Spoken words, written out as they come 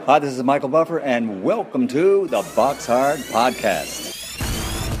Hi, this is Michael Buffer, and welcome to the BoxHard Podcast.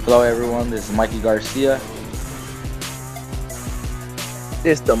 Hello, everyone. This is Mikey Garcia.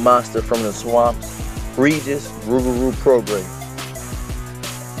 This the monster from the swamps, Regis Prograis.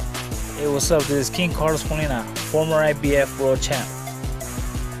 Hey, what's up? This is King Carlos Molina, former IBF world champ.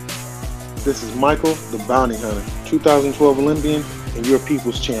 This is Michael, the Bounty Hunter, 2012 Olympian and your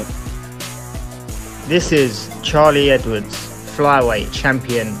people's champ. This is Charlie Edwards, flyweight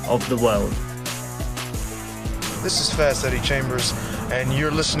champion of the world. This is Fast Eddie Chambers, and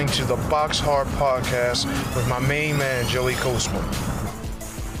you're listening to the BoxHard Podcast with my main man, Joey Coastman.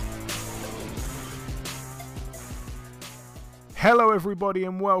 Hello everybody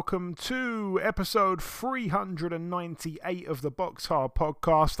and welcome to episode 398 of the BoxHard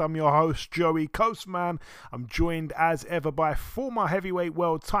Podcast. I'm your host Joey Coastman. I'm joined as ever by former heavyweight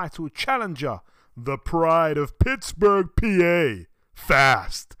world title challenger, the pride of Pittsburgh, PA,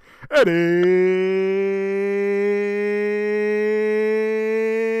 Fast Eddie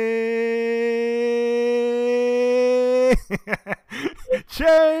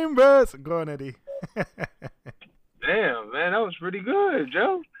Chambers. Go on, Eddie. Damn, man, that was pretty good,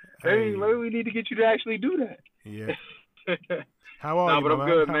 Joe. Maybe we need to get you to actually do that. Yeah. How are you, but I'm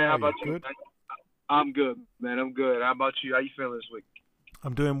good, man. How about you? Good? I'm good, man. I'm good. How about you? How you feeling this week?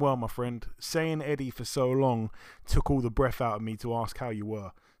 I'm doing well, my friend. Saying Eddie for so long took all the breath out of me to ask how you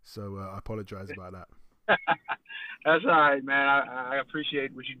were. So I apologize about that. That's all right, man. I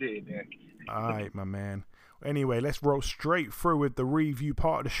appreciate what you did, man. All right, my man. Anyway, let's roll straight through with the review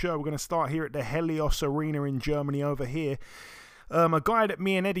part of the show. We're going to start here at the Helios Arena in Germany over here. A guy that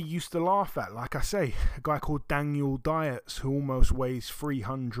me and Eddie used to laugh at, like I say, a guy called Daniel Dietz, who almost weighs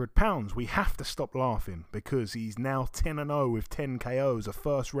 300 pounds. We have to stop laughing because he's now 10-0 with 10 KOs, a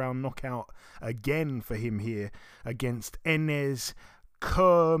first-round knockout again for him here against Enes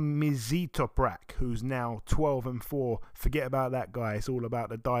Kermizitoprak, who's now 12-4. Forget about that guy. It's all about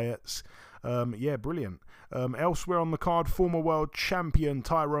the Diets. Yeah, brilliant. Elsewhere on the card, former world champion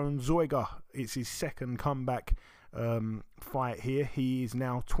Tyrone Zoiga. It's his second comeback fight here. He is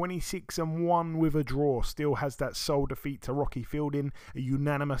now 26-1 with a draw. Still has that sole defeat to Rocky Fielding. A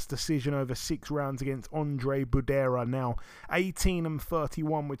unanimous decision over 6 rounds against Andre Budera. Now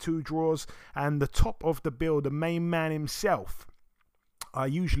 18-31 with 2 draws. And the top of the bill, the main man himself. I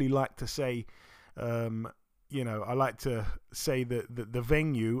usually like to say, I like to say that the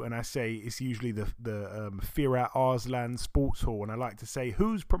venue, and I say it's usually the Firat Arslan Sports Hall, and I like to say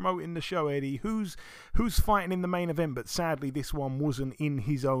who's promoting the show, Eddie, who's fighting in the main event, but sadly this one wasn't in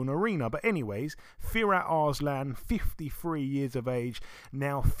his own arena. But anyways, Firat Arslan, 53 years of age,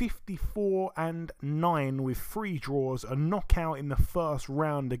 now 54-9 with 3 draws, a knockout in the first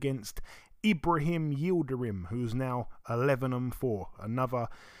round against Ibrahim Yildirim, who's now 11-4. Another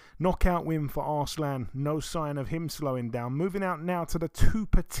knockout win for Arslan. No sign of him slowing down. Moving out now to the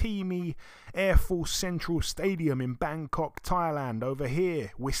Tupatimi Air Force Central Stadium in Bangkok, Thailand. Over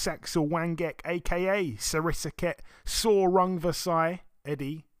here, Wisaksa Wangek, a.k.a. Sarisaket Sorungvasai,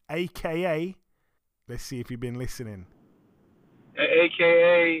 Eddie, a.k.a. Let's see if you've been listening.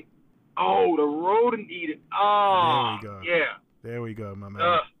 A.k.a. Oh, the rodent eater. Oh, there we go. Yeah. There we go, my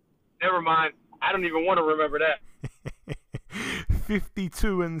man. Never mind. I don't even want to remember that.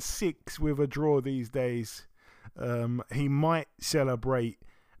 52-6 with a draw these days. He might celebrate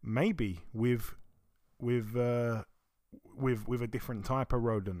maybe with a different type of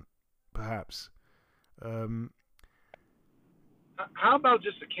rodent, perhaps. How about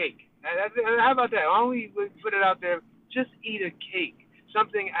just a cake? How about that? Why don't we put it out there? Just eat a cake.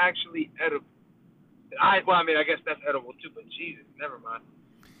 Something actually edible. I guess that's edible too, but Jesus, never mind.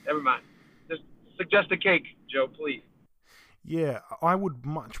 Just suggest a cake, Joe, please. Yeah, I would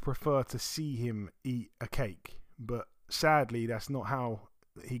much prefer to see him eat a cake, but sadly that's not how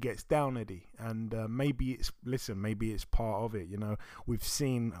he gets down, Eddie. And maybe it's part of it. You know, we've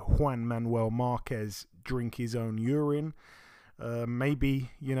seen Juan Manuel Marquez drink his own urine. Maybe,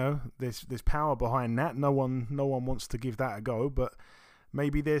 you know, there's power behind that. No one wants to give that a go, but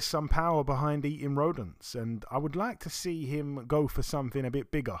maybe there's some power behind eating rodents, and I would like to see him go for something a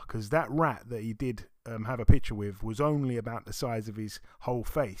bit bigger, because that rat that he did have a picture with was only about the size of his whole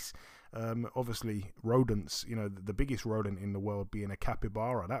face. Obviously, rodents, you know, the biggest rodent in the world being a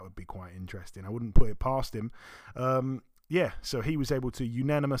capybara, that would be quite interesting. I wouldn't put it past him. yeah, so he was able to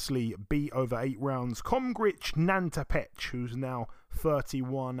unanimously beat over 8 rounds Komgrich Nantapech, who's now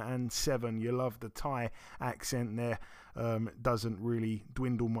 31-7. You love the Thai accent there. Doesn't really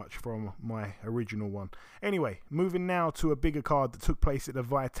dwindle much from my original one. Anyway, moving now to a bigger card that took place at the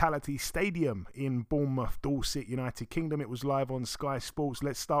Vitality Stadium in Bournemouth, Dorset, United Kingdom. It was live on Sky Sports.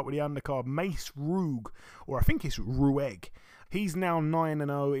 Let's start with the undercard. Mace Rug, or I think it's Rueg. He's now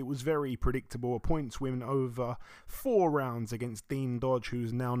 9-0. It was very predictable. A points win over 4 rounds against Dean Dodge,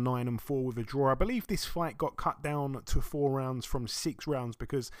 who's now 9-4 with a draw. I believe this fight got cut down to 4 rounds from 6 rounds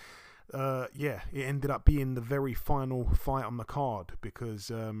because it ended up being the very final fight on the card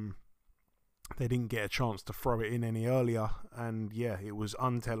because they didn't get a chance to throw it in any earlier, and it was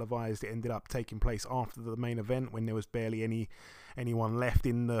untelevised. It ended up taking place after the main event when there was barely anyone left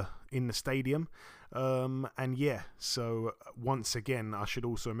in the stadium. So once again, I should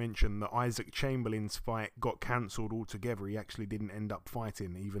also mention that Isaac Chamberlain's fight got cancelled altogether. He actually didn't end up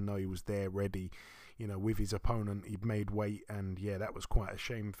fighting, even though he was there ready, with his opponent. He'd made weight, and that was quite a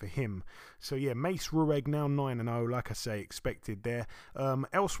shame for him. So Mace Rueg now 9-0, like I say, expected there.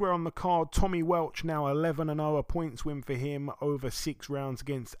 Elsewhere on the card, Tommy Welch now 11-0, a points win for him over 6 rounds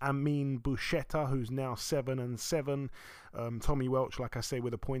against Amin Bouchetta, who's now 7-7. Tommy Welch, like I say,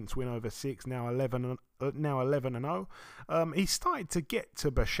 with a points win over 6, now 11-0. He started to get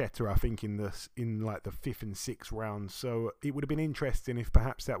to Bouchetta, I think, in the 5th and 6th rounds. So it would have been interesting if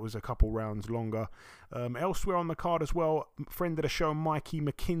perhaps that was a couple rounds longer. Elsewhere on the card as well, friend of the show, Mikey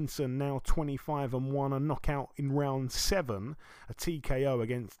McKinson, now 25-1, a knockout in round 7, a TKO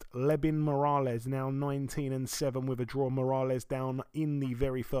against Lebin Morales, now 19-7 with a draw. Morales down in the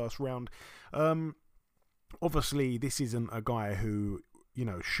very first round. Obviously, this isn't a guy who,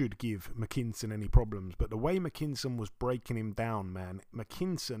 should give McKinson any problems. But the way McKinson was breaking him down, man,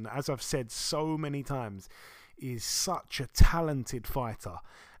 McKinson, as I've said so many times, is such a talented fighter.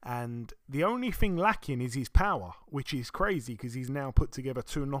 And the only thing lacking is his power, which is crazy because he's now put together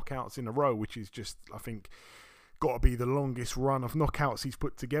 2 knockouts in a row, which is just, I think, got to be the longest run of knockouts he's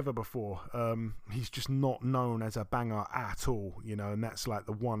put together before. He's just not known as a banger at all, and that's like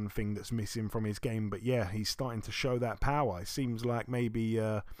the one thing that's missing from his game. But he's starting to show that power. It seems like maybe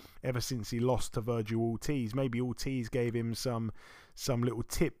ever since he lost to Virgil Ortiz, maybe Ortiz gave him some little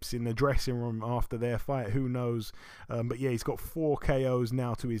tips in the dressing room after their fight, who knows. But he's got 4 KOs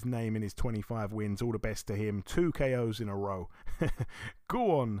now to his name in his 25 wins. All the best to him. 2 KOs in a row.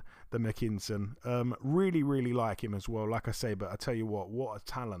 Go on, the McKinson. Really, really like him as well, like I say. But I tell you what a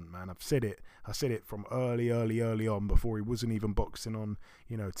talent, man. I said it from early on, before he wasn't even boxing on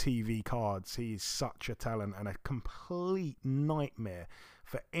TV cards. He is such a talent and a complete nightmare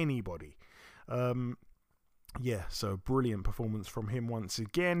for anybody. So brilliant performance from him once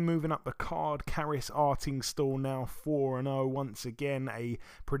again. Moving up the card, Karis Artingstall now 4-0. Once again, a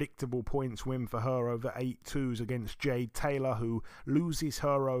predictable points win for her over 8-2s against Jade Taylor, who loses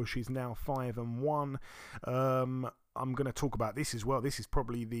her. She's now 5-1. I'm going to talk about this as well. This is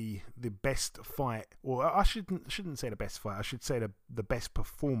probably the best fight, or I shouldn't say the best fight. I should say the best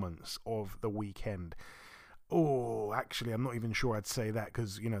performance of the weekend. Oh, actually, I'm not even sure I'd say that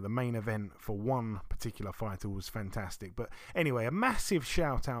because, the main event for one particular fighter was fantastic. But anyway, a massive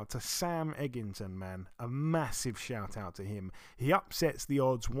shout out to Sam Eggington, man. A massive shout out to him. He upsets the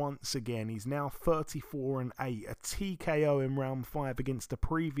odds once again. He's now 34-8. A TKO in round 5 against the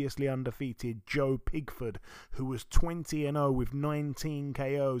previously undefeated Joe Pigford, who was 20-0 with 19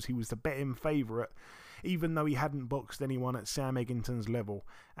 KOs. He was the betting favourite, even though he hadn't boxed anyone at Sam Eggington's level.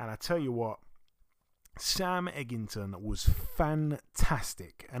 And I tell you what, Sam Eggington was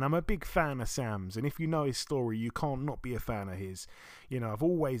fantastic, and I'm a big fan of Sam's, and if you know his story, you can't not be a fan of his. I've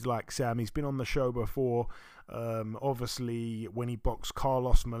always liked Sam. He's been on the show before. Obviously, when he boxed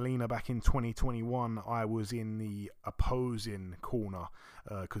Carlos Molina back in 2021, I was in the opposing corner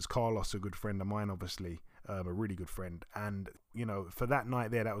because Carlos is a good friend of mine, obviously, a really good friend. And, for that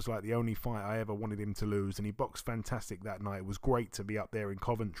night there, that was like the only fight I ever wanted him to lose, and he boxed fantastic that night. It was great to be up there in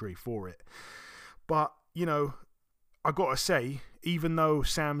Coventry for it. But, I got to say, even though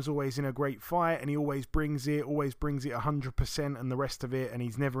Sam's always in a great fight and he always brings it 100% and the rest of it, and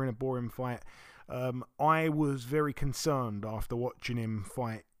he's never in a boring fight, I was very concerned after watching him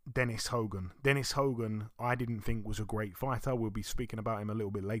fight Dennis Hogan. Dennis Hogan, I didn't think was a great fighter. We'll be speaking about him a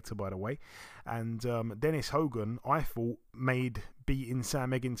little bit later, by the way. And Dennis Hogan, I thought, made beating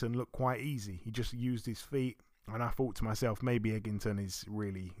Sam Eggington look quite easy. He just used his feet, and I thought to myself, maybe Eggington is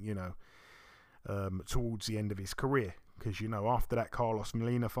really, towards the end of his career, because after that Carlos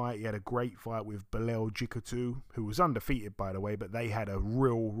Molina fight, he had a great fight with Belal Jikatu, who was undefeated, by the way, but they had a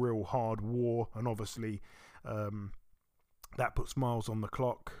real hard war, and obviously That puts miles on the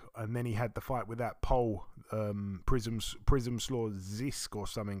clock. And then he had the fight with that Pole, Prism Slaw Zisk or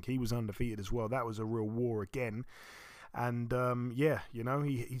something. He was undefeated as well. That was a real war again. And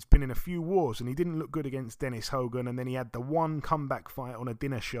he's been in a few wars, and he didn't look good against Dennis Hogan. And then he had the one comeback fight on a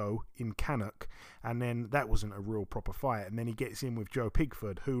dinner show in Cannock, and then that wasn't a real proper fight. And then he gets in with Joe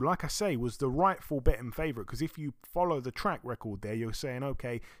Pigford, who, like I say, was the rightful betting favourite. Because if you follow the track record there, you're saying,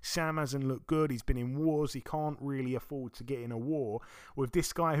 okay, Sam hasn't looked good. He's been in wars. He can't really afford to get in a war with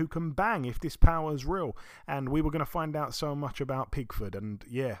this guy who can bang if this power's real. And we were going to find out so much about Pigford. And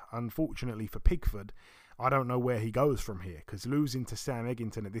yeah, unfortunately for Pigford, I don't know where he goes from here, because losing to Sam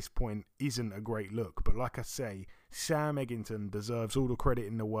Eggington at this point isn't a great look. But like I say, Sam Eggington deserves all the credit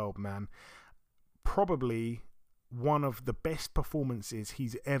in the world, man. Probably one of the best performances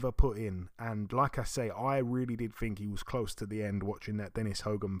he's ever put in. And like I say, I really did think he was close to the end watching that Dennis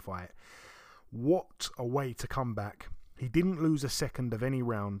Hogan fight. What a way to come back. He didn't lose a second of any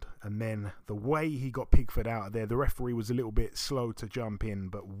round, and then the way he got Pigford out of there, the referee was a little bit slow to jump in,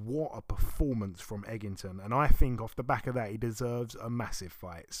 but what a performance from Eggington. And I think off the back of that, he deserves a massive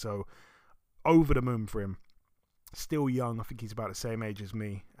fight. So, over the moon for him. Still young, I think he's about the same age as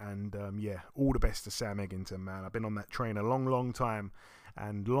me. And all the best to Sam Eggington, man. I've been on that train a long, long time,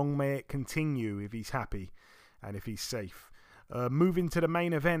 and long may it continue if he's happy and if he's safe. Moving to the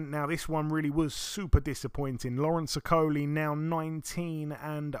main event now, this one really was super disappointing. Lawrence Okolie now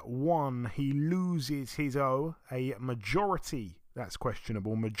 19-1. He loses his a majority, that's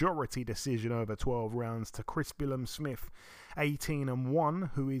questionable, majority decision over 12 rounds to Chris Billum-Smith,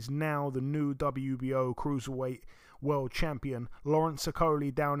 18-1, who is now the new WBO Cruiserweight World Champion. Lawrence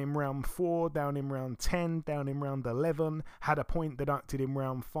Okolie down in round 4, down in round 10, down in round 11, had a point deducted in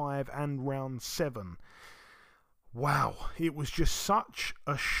round 5 and round 7. Wow, it was just such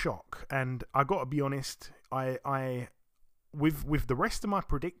a shock, and I got to be honest, I with the rest of my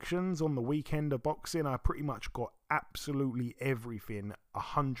predictions on the weekend of boxing, I pretty much got absolutely everything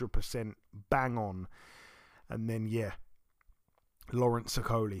 100% bang on, and then Lawrence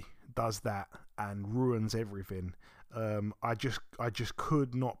Okolie does that and ruins everything. I just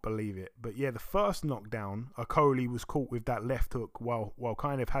could not believe it. But yeah, the first knockdown, Okolie was caught with that left hook while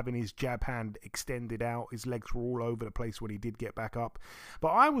kind of having his jab hand extended out. His legs were all over the place when he did get back up.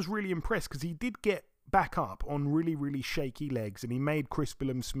 But I was really impressed because he did get back up on really, really shaky legs, and he made Chris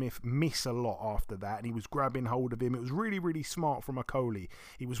Billum-Smith miss a lot after that, and he was grabbing hold of him. It was really, really smart from Okolie.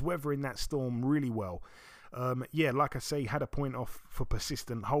 He was weathering that storm really well. Like I say, had a point off for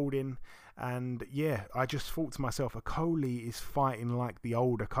persistent holding, and I just thought to myself, Okolie is fighting like the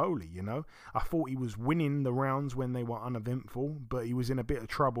old Okolie, you know. I thought he was winning the rounds when they were uneventful, but he was in a bit of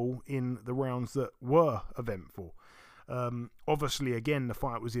trouble in the rounds that were eventful. Obviously, again, the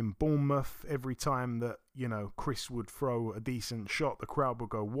fight was in Bournemouth. Every time that, Chris would throw a decent shot, the crowd would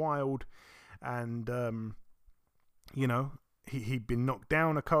go wild, and, He'd been knocked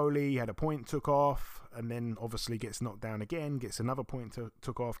down, Okolie, had a point took off, and then obviously gets knocked down again, gets another point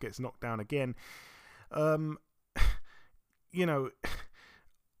took off, gets knocked down again. I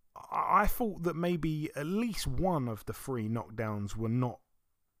thought that maybe at least one of the 3 knockdowns were not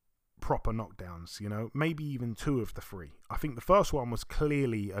proper knockdowns, maybe even 2 of the 3. I think the first one was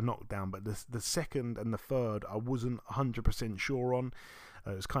clearly a knockdown, but the second and the third I wasn't 100% sure on.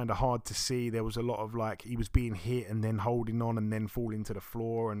 It was kind of hard to see. There was a lot of he was being hit and then holding on and then falling to the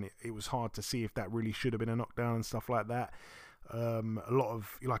floor, and it was hard to see if that really should have been a knockdown and stuff like that. A lot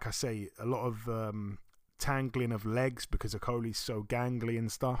of, like I say, tangling of legs because Okolie's so gangly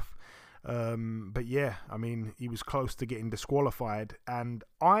and stuff. But yeah, I mean, he was close to getting disqualified, and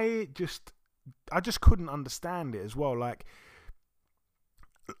I just couldn't understand it as well. Like,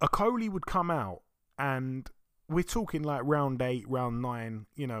 Okolie would come out, and we're talking like round 8, round 9,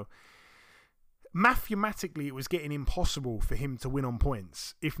 mathematically it was getting impossible for him to win on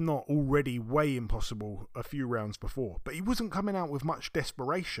points, if not already way impossible a few rounds before. But he wasn't coming out with much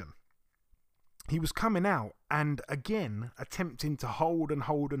desperation. He was coming out and, again, attempting to hold and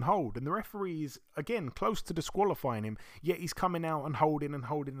hold and hold. And the referee is, again, close to disqualifying him, yet he's coming out and holding and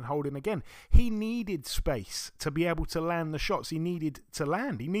holding and holding again. He needed space to be able to land the shots he needed to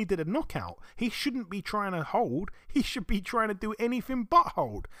land. He needed a knockout. He shouldn't be trying to hold. He should be trying to do anything but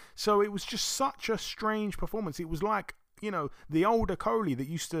hold. So it was just such a strange performance. It was like, the old Okolie that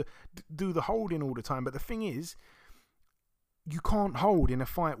used to do the holding all the time. But the thing is, you can't hold in a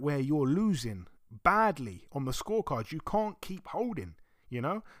fight where you're losing badly on the scorecards. You can't keep holding,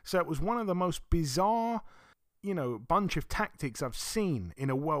 So it was one of the most bizarre, bunch of tactics I've seen in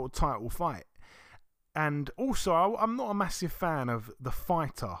a world title fight. And also, I'm not a massive fan of the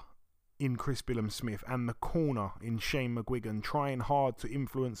fighter, in Chris Billam-Smith and the corner in Shane McGuigan, trying hard to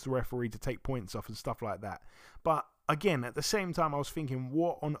influence the referee to take points off and stuff like that. But again, at the same time, I was thinking,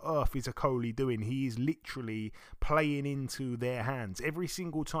 what on earth is Okolie doing? He is literally playing into their hands. Every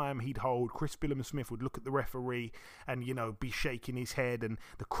single time he'd hold, Chris Billam-Smith would look at the referee and, you know, be shaking his head, and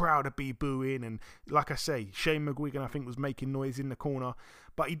the crowd would be booing. And like I say, Shane McGuigan, I think, was making noise in the corner,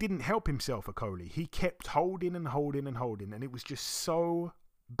 but he didn't help himself, Okolie. He kept holding and holding and holding, and it was just so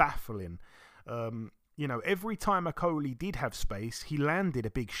baffling. You know, every time Okolie did have space, he landed a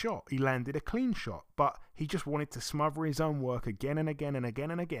big shot. He landed a clean shot, but he just wanted to smother his own work again and again and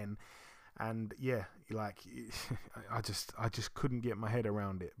again and again. And yeah, like, I just couldn't get my head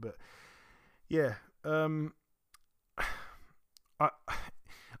around it. But yeah, I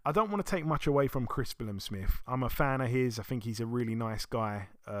don't want to take much away from Chris Billam-Smith. I'm a fan of his. I think he's a really nice guy.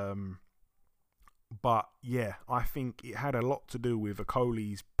 But yeah, I think it had a lot to do with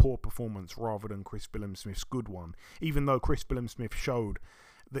Okolie's poor performance rather than Chris Billam-Smith's good one. Even though Chris Billam-Smith showed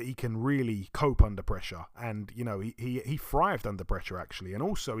that he can really cope under pressure, and you know, he thrived under pressure actually, and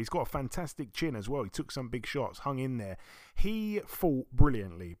also he's got a fantastic chin as well. He took some big shots, hung in there. He fought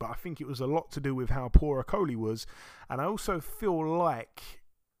brilliantly, but I think it was a lot to do with how poor Okolie was, and I also feel like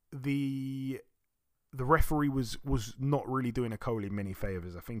the referee was not really doing Okolie many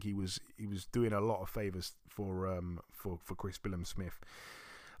favours. I think he was doing a lot of favours for Chris Billam-Smith.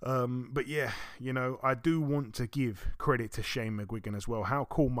 But yeah, you know, I do want to give credit to Shane McGuigan as well. How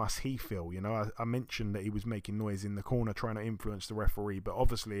cool must he feel? You know, I mentioned that he was making noise in the corner trying to influence the referee, but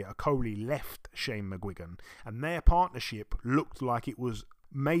obviously Okolie left Shane McGuigan, and their partnership looked like it was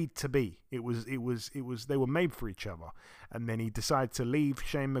made to be. It was they were made for each other. And then he decided to leave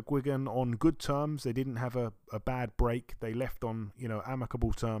Shane McGuigan on good terms. They didn't have a bad break. They left on, you know,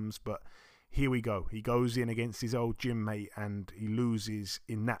 amicable terms. But here we go. He goes in against his old gym mate and he loses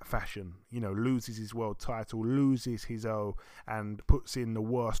in that fashion. You know, loses his world title, loses his O, and puts in the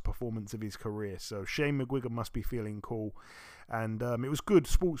worst performance of his career. So Shane McGuigan must be feeling cool. And it was good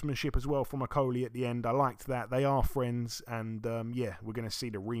sportsmanship as well from Okolie at the end. I liked that. They are friends. And yeah, we're going to see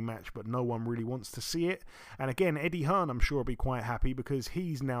the rematch, but no one really wants to see it. And again, Eddie Hearn, I'm sure, will be quite happy because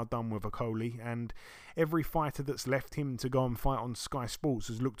he's now done with Okolie. And every fighter that's left him to go and fight on Sky Sports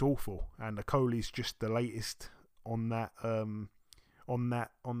has looked awful. And Okolie's just the latest on that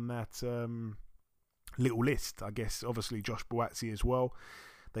little list. I guess, obviously, Josh Buatsi as well.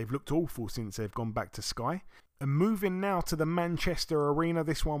 They've looked awful since they've gone back to Sky. And moving now to the Manchester Arena.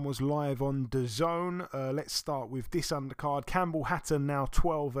 This one was live on DAZN. Let's start with this undercard. Campbell Hatton now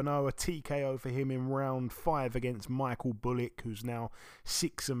 12-0. A TKO for him in round 5 against Michael Bullock, who's now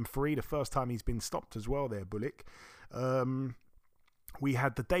 6-3. The first time he's been stopped as well there, Bullock. We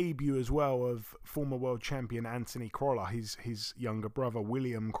had the debut as well of former world champion Anthony Crolla. His younger brother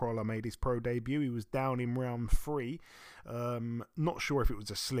William Crolla made his pro debut. He was down in round 3. Not sure if it was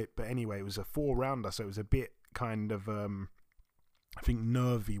a slip, but anyway, it was a 4-rounder, so it was a bit kind of, I think,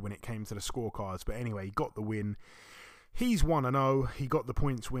 nervy when it came to the scorecards. But anyway, he got the win. He's 1-0. He got the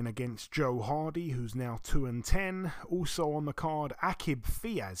points win against Joe Hardy, who's now 2-10. Also on the card, Akib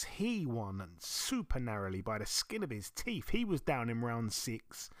Fiaz. He won super narrowly by the skin of his teeth. He was down in round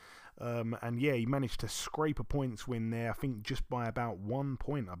 6. And yeah, he managed to scrape a points win there, I think just by about 1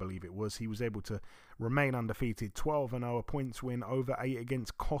 point, I believe it was. He was able to remain undefeated, 12-0, a points win over 8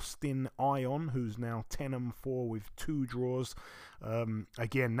 against Costin Ion, who's now 10-4 with 2 draws.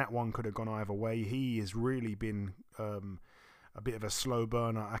 Again, that one could have gone either way. He has really been a bit of a slow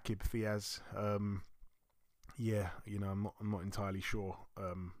burner, Akib Fiaz. Yeah, you know, I'm not entirely sure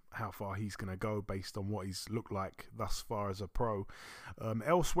how far he's going to go based on what he's looked like thus far as a pro.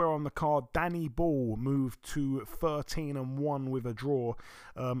 Elsewhere on the card, Danny Ball moved to 13-1 with a draw.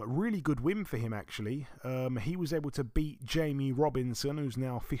 Really good win for him, actually. He was able to beat Jamie Robinson, who's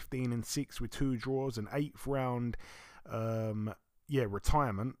now 15-6 with 2 draws, an 8th round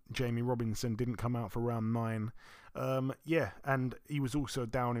retirement. Jamie Robinson didn't come out for round 9. And he was also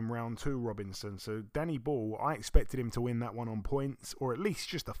down in round 2, Robinson. So Danny Ball, I expected him to win that one on points, or at least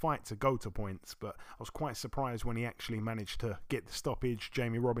just a fight to go to points, but I was quite surprised when he actually managed to get the stoppage.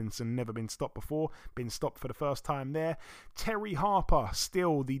 Jamie Robinson, never been stopped before, been stopped for the first time there. Terry Harper,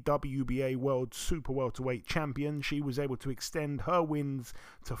 still the WBA World Super Welterweight Champion. She was able to extend her wins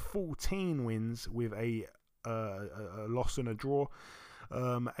to 14 wins with a loss and a draw.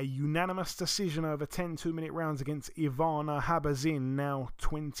 A unanimous decision over 10 2-minute rounds against Ivana Habazin, now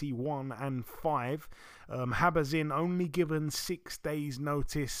 21-5. Habazin only given 6 days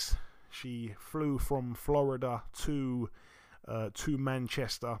notice. She flew from Florida to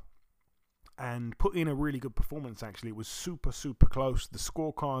Manchester. and put in a really good performance, actually. It was super, super close. The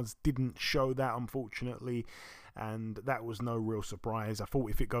scorecards didn't show that, unfortunately, and that was no real surprise. I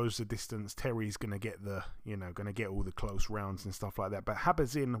thought if it goes the distance, Terry's going to get all the close rounds and stuff like that. But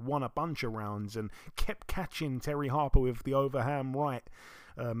Habazin won a bunch of rounds and kept catching Terry Harper with the overhand right.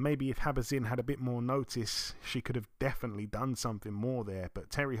 Maybe if Habazin had a bit more notice, she could have definitely done something more there. But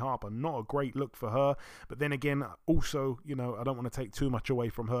Terry Harper, not a great look for her. But then again, also, I don't want to take too much away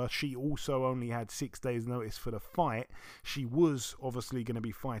from her. She also only had 6 days notice for the fight. She was obviously going to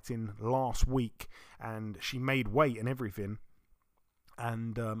be fighting last week, and she made weight and everything.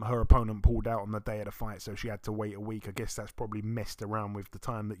 And her opponent pulled out on the day of the fight, so she had to wait a week. I guess that's probably messed around with the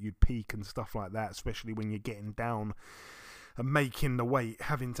time that you'd peak and stuff like that, especially when you're getting down and making the weight,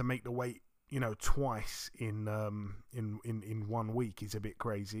 having to make the weight, twice in 1 week is a bit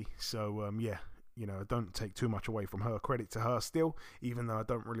crazy. So don't take too much away from her. Credit to her still, even though I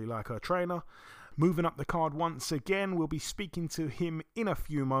don't really like her trainer. Moving up the card once again, we'll be speaking to him in a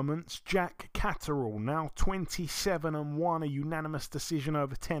few moments. Jack Catterall, now 27-1, a unanimous decision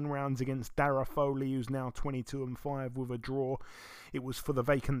over 10 rounds against Darragh Foley, who's now 22-5 with a draw. It was for the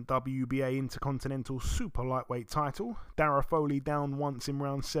vacant WBA Intercontinental Super Lightweight title. Darragh Foley down once in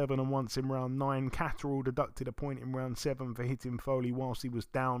round 7 and once in round 9. Catterall deducted a point in round 7 for hitting Foley whilst he was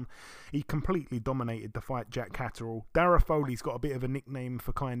down. He completely dominated the fight, Jack Catterall. Darragh Foley's got a bit of a nickname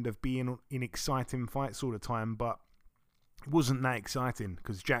for kind of being in exciting fights all the time, but it wasn't that exciting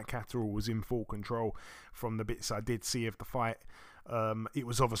because Jack Catterall was in full control from the bits I did see of the fight. It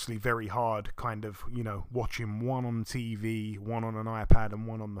was obviously very hard kind of, watching one on TV, one on an iPad and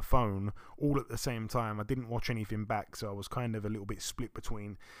one on the phone all at the same time. I didn't watch anything back, so I was kind of a little bit split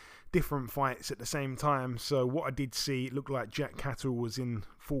between different fights at the same time. So what I did see, it looked like Jack Catterall was in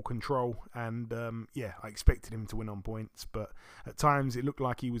full control, and I expected him to win on points, but at times it looked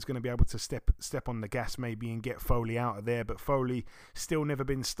like he was going to be able to step on the gas maybe and get Foley out of there, but Foley still never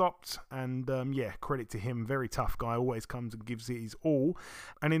been stopped, and credit to him, very tough guy, always comes and gives it his all.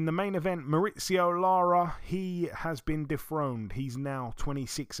 And in the main event, Maurizio Lara, he has been dethroned. He's now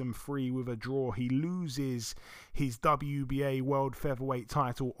 26-3 with a draw. He loses his WBA World Featherweight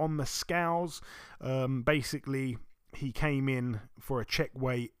title on the scales. Basically, he came in for a check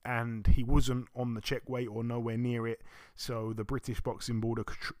weight and he wasn't on the check weight or nowhere near it, so the British Boxing Board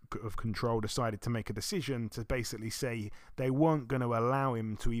of Control decided to make a decision to basically say they weren't going to allow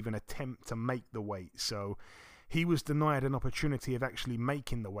him to even attempt to make the weight. So he was denied an opportunity of actually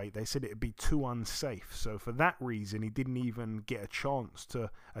making the weight. They said it would be too unsafe. So for that reason, he didn't even get a chance to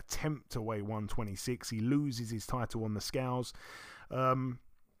attempt to weigh 126. He loses his title on the scales.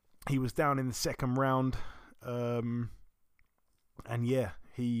 He was down in the second round.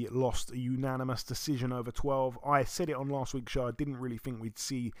 He lost a unanimous decision over 12. I said it on last week's show. I didn't really think we'd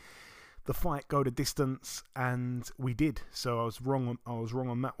see the fight go the distance, and we did. So I was wrong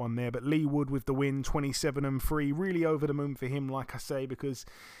on that one there. But Lee Wood with the win, 27-3, really over the moon for him, like I say, because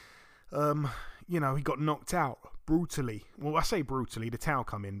he got knocked out brutally. Well, I say brutally, the towel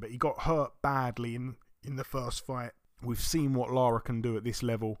come in, but he got hurt badly in the first fight. We've seen what Lara can do at this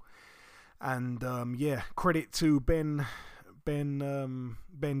level. And credit to Ben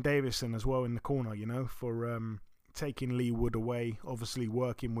Davison as well in the corner, for taking Lee Wood away, obviously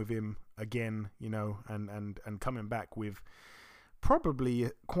working with him again, and coming back with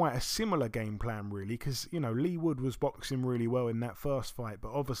probably quite a similar game plan, really, because Lee Wood was boxing really well in that first fight,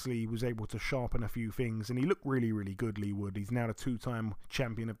 but obviously he was able to sharpen a few things, and he looked really, really good, Lee Wood. He's now the 2-time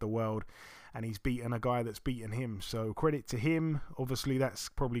champion of the world, and he's beaten a guy that's beaten him, so credit to him. Obviously that's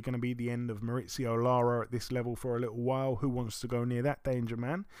probably going to be the end of Maurizio Lara at this level for a little while. Who wants to go near that danger,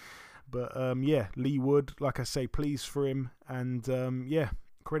 man? But Lee Wood, like I say, pleased for him, and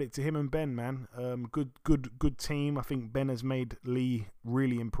credit to him and Ben, man. Good team. I think Ben has made Lee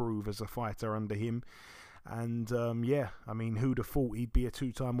really improve as a fighter under him. And who'd have thought he'd be a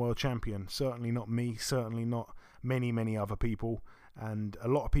 2-time world champion? Certainly not me, certainly not many other people. And a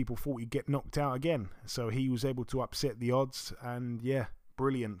lot of people thought he'd get knocked out again. So he was able to upset the odds, and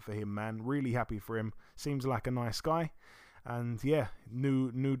brilliant for him, man. Really happy for him. Seems like a nice guy. And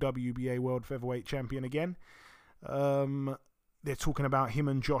new WBA World Featherweight champion again. They're talking about him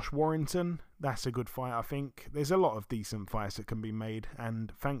and Josh Warrington. That's a good fight, I think. There's a lot of decent fights that can be made,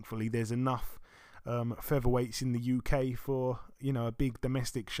 and thankfully there's enough featherweights in the UK for a big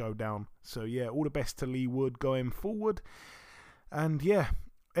domestic showdown. So all the best to Lee Wood going forward. And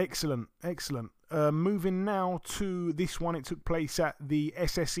excellent. Moving now to this one. It took place at the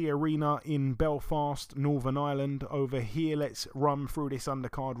SSE Arena in Belfast, Northern Ireland. Over here, let's run through this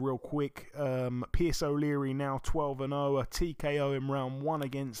undercard real quick. Pierce O'Leary now 12-0. A TKO in round 1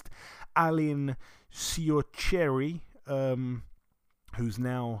 against Alin Siocheri, who's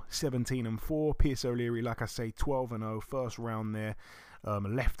now 17-4. Pierce O'Leary, like I say, 12-0. First round there.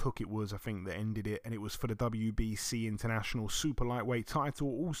 Left hook it was, I think, that ended it, and it was for the WBC International Super Lightweight title.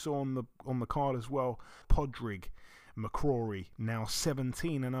 Also on the card as well, Podrig McCrory, now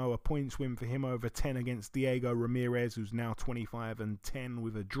 17-0, a points win for him over 10 against Diego Ramirez, who's now 25-10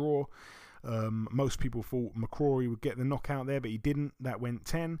 with a draw. Most people thought McCrory would get the knockout there, but he didn't. That went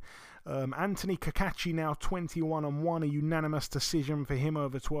 10. Anthony Kakachi now 21-1, a unanimous decision for him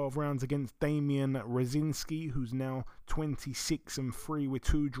over 12 rounds against Damian Rosinski, who's now 26-3 with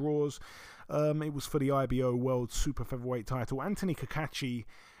 2 draws. It was for the IBO World Super Featherweight title. Anthony Kakachi,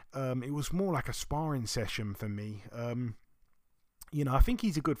 it was more like a sparring session for me. I think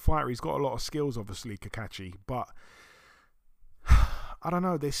he's a good fighter. He's got a lot of skills, obviously, Kakachi, but I don't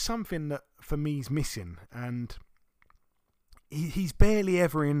know, there's something that for me is missing, and he's barely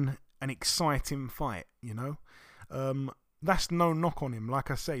ever in an exciting fight, That's no knock on him.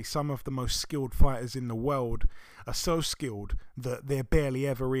 Like I say, some of the most skilled fighters in the world are so skilled that they're barely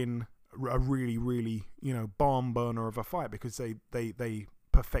ever in a really, really, barn burner of a fight because they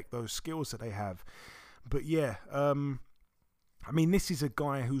perfect those skills that they have. But yeah, this is a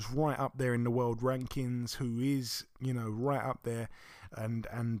guy who's right up there in the world rankings, who is, right up there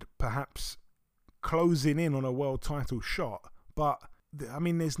and perhaps closing in on a world title shot. But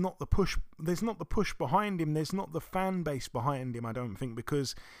there's not the push behind him. There's not the fan base behind him, I don't think,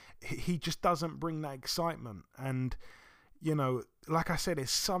 because he just doesn't bring that excitement. And, like I said, there's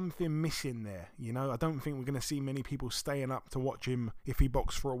something missing there. I don't think we're going to see many people staying up to watch him if he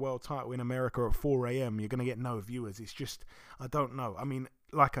boxed for a world title in America at 4 a.m. You're going to get no viewers. It's just, I don't know.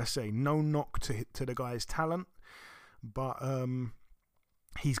 Like I say, no knock to the guy's talent, but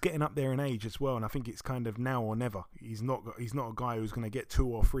he's getting up there in age as well, and I think it's kind of now or never. He's not a guy who's going to get 2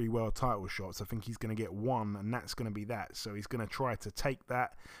 or 3 world title shots. I think he's going to get 1, and that's going to be that. So he's going to try to take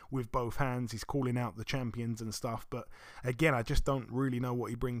that with both hands. He's calling out the champions and stuff, but again, I just don't really know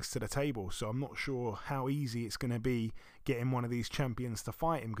what he brings to the table. So I'm not sure how easy it's going to be getting one of these champions to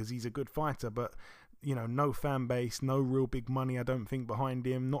fight him, because he's a good fighter, but no fan base, no real big money, I don't think, behind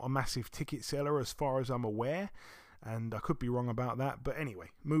him. Not a massive ticket seller as far as I'm aware. And I could be wrong about that. But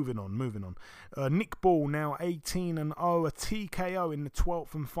anyway, moving on. Nick Ball now 18-0, a TKO in the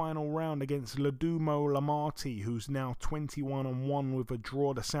 12th and final round against Ladumo Lamarti, who's now 21-1 with a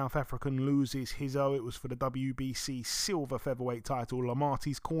draw. The South African loses his it was for the WBC Silver Featherweight title.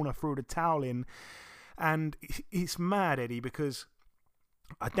 Lamarti's corner threw the towel in. And it's mad, Eddie, because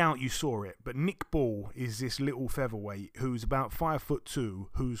I doubt you saw it, but Nick Ball is this little featherweight who's about 5'2",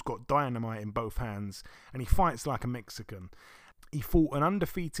 who's got dynamite in both hands, and he fights like a Mexican. He fought an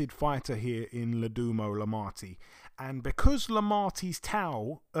undefeated fighter here in Ladumo Lamarti, and because Lamarti's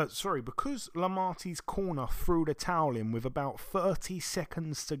corner threw the towel in with about 30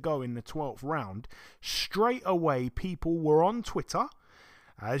 seconds to go in the 12th round, straight away people were on Twitter,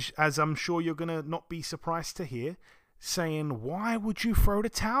 as I'm sure you're gonna not be surprised to hear, saying, why would you throw the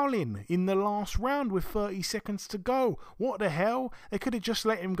towel in the last round with 30 seconds to go? What the hell? They could have just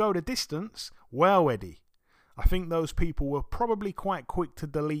let him go the distance. Well, Eddie, I think those people were probably quite quick to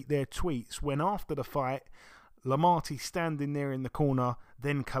delete their tweets when after the fight, Lamarti standing there in the corner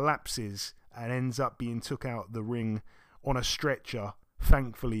then collapses and ends up being took out the ring on a stretcher,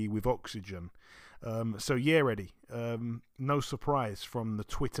 thankfully with oxygen. So yeah, Eddie, no surprise from the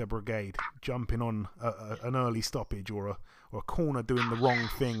Twitter brigade jumping on an early stoppage or a corner doing the wrong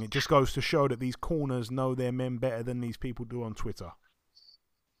thing. It just goes to show that these corners know their men better than these people do on Twitter.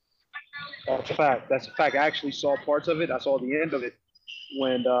 That's a fact. I actually saw parts of it. I saw the end of it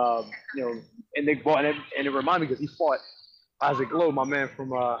when and Nick Ball, and it reminded me because he fought Isaac Lowe, my man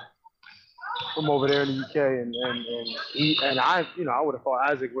from over there in the UK, and I would have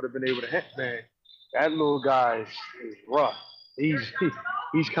thought Isaac would have been able to hit, man. That little guy is rough.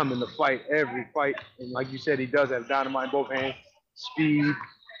 He's coming to fight every fight, and like you said, he does have dynamite in both hands, speed,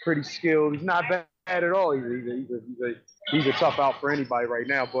 pretty skilled. He's not bad at all. He's a tough out for anybody right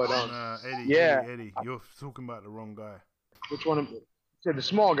now. But Eddie, you're talking about the wrong guy. Which one? You said the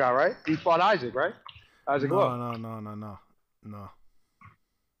small guy, right? He fought Isaac, right? Isaac Lowe. No.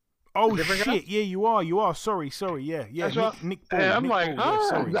 Oh shit! Guy? Yeah, you are. Sorry. Yeah. Nick Ball. I'm Nick like, Ball.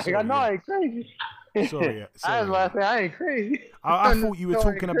 Sorry, I know I ain't crazy. Sorry. I was laughing. I ain't crazy. I thought you were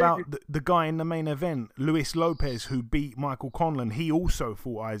talking about the guy in the main event, Luis Lopez, who beat Michael Conlan. He also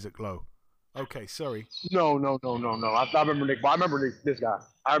fought Isaac Lowe. Okay, sorry. No. I remember Nick. But I remember this guy.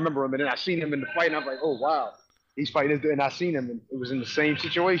 I remember him, and then I seen him in the fight, and I was like, oh wow, he's fighting this dude. And I seen him, and it was in the same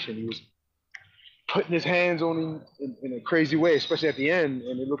situation. He was putting his hands on him in a crazy way, especially at the end.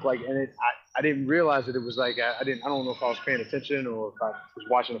 And it looked like, I didn't realize that it was like I don't know if I was paying attention or if I was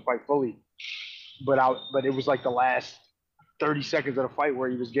watching the fight fully, but it was like the last 30 seconds of the fight where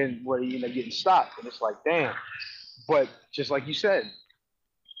he ended up getting stopped, and it's like damn. But just like you said,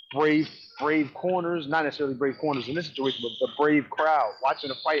 brave corners, not necessarily brave corners in this situation, but the brave crowd watching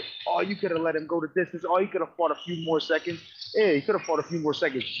the fight. Oh, you could have let him go the distance. Oh, he could have fought a few more seconds. Yeah, he could have fought a few more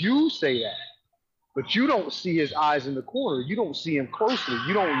seconds. You say that, but you don't see his eyes in the corner. You don't see him closely.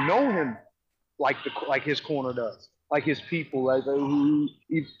 You don't know him like his corner does, like his people, like who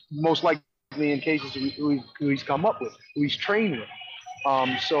he most likely in cases who he's come up with, who he's trained with.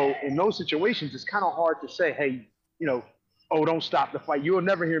 So in those situations, it's kind of hard to say, hey, oh, don't stop the fight. You'll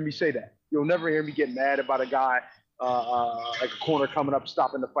never hear me say that. You'll never hear me get mad about a guy like a corner coming up,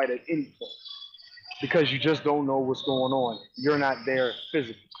 stopping the fight at any point, because you just don't know what's going on. You're not there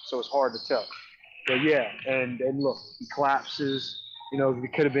physically, so it's hard to tell. But yeah, and look, he collapses.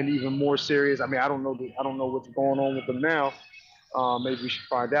 It could have been even more serious. I mean, I don't know what's going on with him now. Maybe we should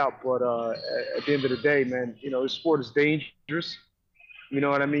find out. But at the end of the day, man, this sport is dangerous. You know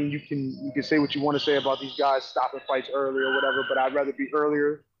what I mean? You can say what you want to say about these guys stopping fights early or whatever, but I'd rather be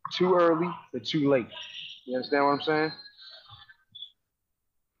too early than too late. You understand what I'm saying?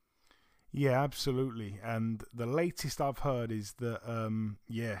 Yeah, absolutely. And the latest I've heard is that,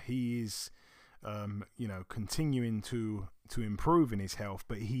 he is, continuing to improve in his health,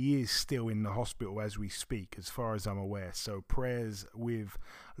 but he is still in the hospital as we speak, as far as I'm aware. So prayers with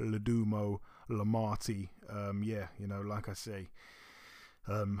Ladumo, Lamarty. Like I say,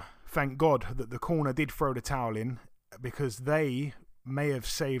 thank God that the corner did throw the towel in, because they may have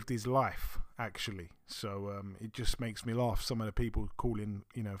saved his life, actually. So it just makes me laugh, some of the people calling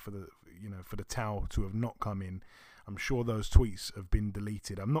for the towel to have not come in. I'm sure those tweets have been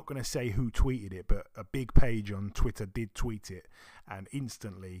deleted. I'm not going to say who tweeted it, but a big page on Twitter did tweet it, and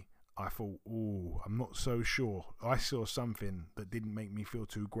instantly I thought, oh, I'm not so sure. I saw something that didn't make me feel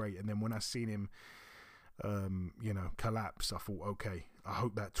too great, and then when I seen him collapse, I thought, okay, I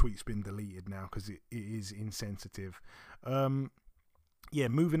hope that tweet's been deleted now, because it is insensitive.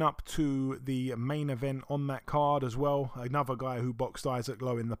 Moving up to the main event on that card as well, another guy who boxed Isaac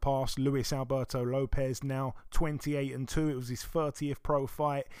Lowe in the past, Luis Alberto Lopez, now 28-2. It was his 30th pro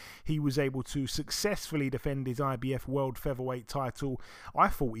fight. He was able to successfully defend his IBF World Featherweight title. I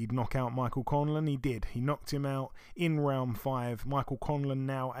thought he'd knock out Michael Conlan. He did. He knocked him out in round 5. Michael Conlan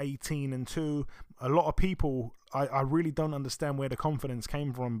now 18-2. A lot of people, I really don't understand where the confidence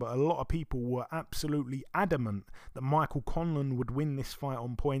came from, but a lot of people were absolutely adamant that Michael Conlan would win this fight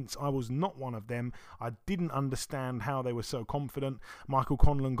on points. I was not one of them. I didn't understand how they were so confident. Michael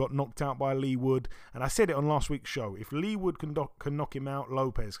Conlan got knocked out by Lee Wood, and I said it on last week's show. If Lee Wood can knock him out,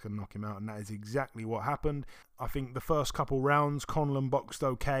 Lopez can knock him out, and that is exactly what happened. I think the first couple rounds, Conlan boxed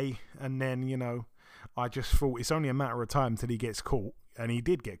okay, and then, I just thought it's only a matter of time till he gets caught. And he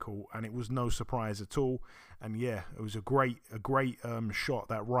did get caught, and it was no surprise at all. And yeah, it was a great shot,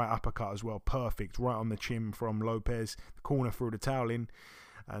 that right uppercut as well, perfect, right on the chin from Lopez. The corner threw the towel in,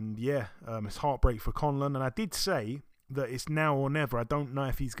 and yeah, it's heartbreak for Conlan. And I did say that it's now or never. I don't know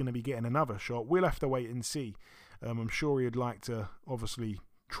if he's going to be getting another shot. We'll have to wait and see. I'm sure he'd like to obviously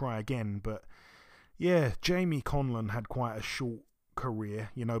try again, but yeah, Jamie Conlan had quite a short career,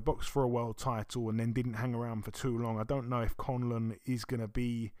 boxed for a world title and then didn't hang around for too long. I don't know if Conlan is going to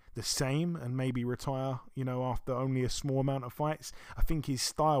be the same and maybe retire, after only a small amount of fights. I think his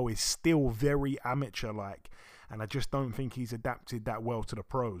style is still very amateur-like, and I just don't think he's adapted that well to the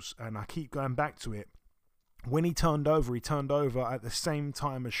pros. And I keep going back to it. When he turned over at the same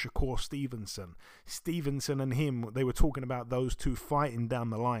time as Shakur Stevenson. Stevenson and him, they were talking about those two fighting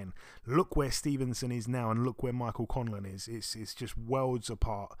down the line. Look where Stevenson is now, and look where Michael Conlan is. It's just worlds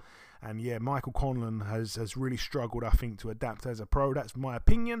apart. And yeah, Michael Conlan has really struggled, I think, to adapt as a pro. That's my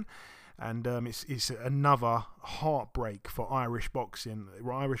opinion. And it's another heartbreak for Irish boxing.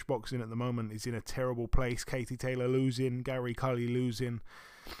 Irish boxing at the moment is in a terrible place. Katie Taylor losing, Gary Cully losing.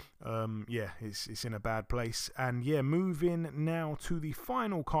 It's in a bad place. And yeah, moving now to the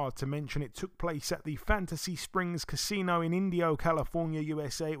final card to mention. It took place at the Fantasy Springs Casino in Indio, California,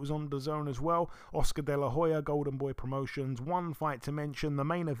 USA. It was on DAZN as well. Oscar De La Hoya, Golden Boy Promotions. One fight to mention, the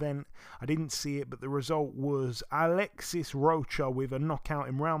main event. I didn't see it, but the result was Alexis Rocha with a knockout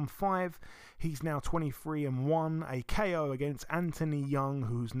in round 5. He's now 23-1, a KO against Anthony Young,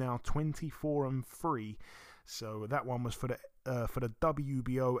 who's now 24-3. So that one was for the for the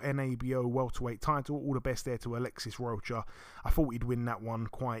WBO, NABO welterweight title. All the best there to Alexis Rocha. I thought he'd win that one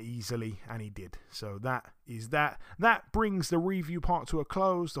quite easily, and he did. So that is that. That brings the review part to a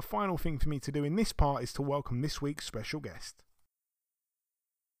close. The final thing for me to do in this part is to welcome this week's special guest.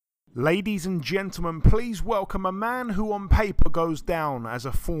 Ladies and gentlemen, please welcome a man who on paper goes down as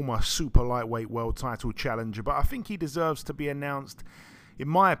a former super lightweight world title challenger, but I think he deserves to be announced, in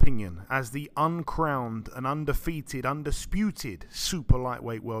my opinion, as the uncrowned and undefeated, undisputed super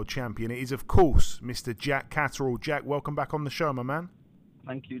lightweight world champion. It is, of course, Mr. Jack Catterall. Jack, welcome back on the show, my man.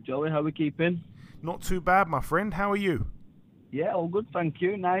 Thank you, Joey. How are we keeping? Not too bad, my friend. How are you? Yeah, all good, thank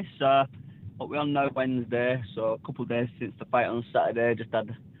you. Nice. But we're on now Wednesday, so a couple of days since the fight on Saturday. Just had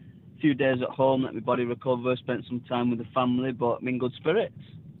a few days at home, let my body recover, spent some time with the family, but I'm in good spirits.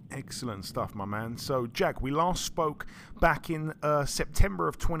 Excellent stuff, my man. So, Jack, we last spoke back in September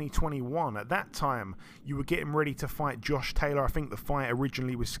of 2021. At that time, you were getting ready to fight Josh Taylor. I think the fight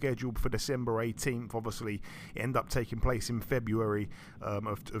originally was scheduled for December 18th. Obviously, it ended up taking place in February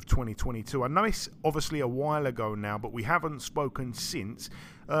of 2022. I know it's obviously a while ago now, but we haven't spoken since.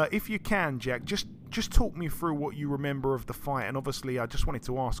 If you can, Jack, just talk me through what you remember of the fight. And obviously, I just wanted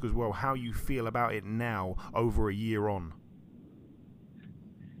to ask as well how you feel about it now, over a year on.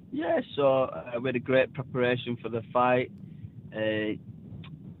 Yeah, so we had a great preparation for the fight.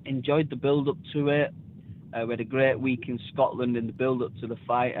 Enjoyed the build-up to it. We had a great week in Scotland in the build-up to the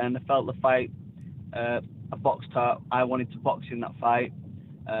fight, and I felt the fight, I boxed hard. I wanted to box in that fight.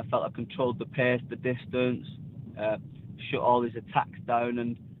 I felt I controlled the pace, the distance, shut all his attacks down,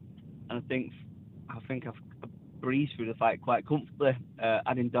 and I think I've breezed through the fight quite comfortably.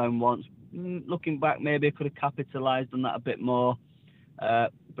 Had him down once. Looking back, maybe I could have capitalised on that a bit more.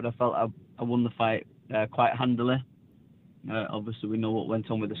 But I felt I won the fight quite handily. Obviously, we know what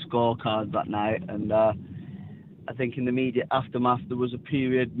went on with the scorecard that night, and I think in the immediate aftermath there was a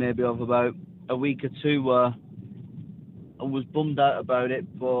period maybe of about a week or two where I was bummed out about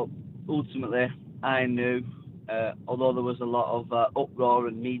it, but ultimately I knew, although there was a lot of uproar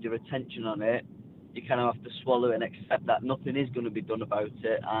and media attention on it, you kind of have to swallow it and accept that nothing is going to be done about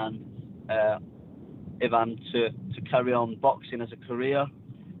it, and if I'm to carry on boxing as a career,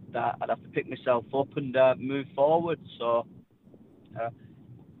 that I'd have to pick myself up and move forward. So,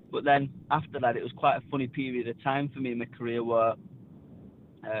 but then after that, it was quite a funny period of time for me in my career where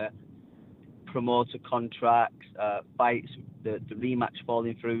promoter contracts, fights, the rematch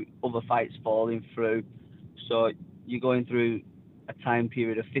falling through, other fights falling through. So you're going through a time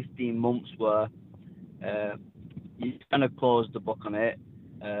period of 15 months where you kind of close the book on it.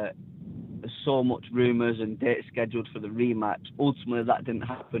 There's so much rumours and dates scheduled for the rematch. Ultimately, that didn't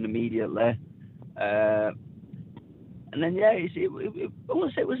happen immediately. And then, yeah, I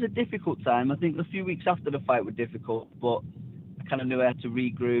wouldn't say it was a difficult time. I think the few weeks after the fight were difficult, but I kind of knew I had to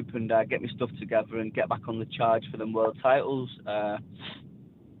regroup and get my stuff together and get back on the charge for them world titles. And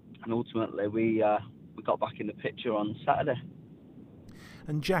ultimately, we got back in the picture on Saturday.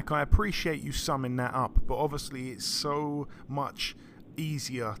 And Jack, I appreciate you summing that up, but obviously it's so much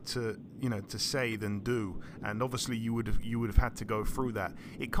easier to say than do, and obviously you would have had to go through that.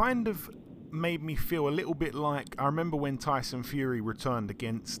 It kind of made me feel a little bit like I remember when Tyson Fury returned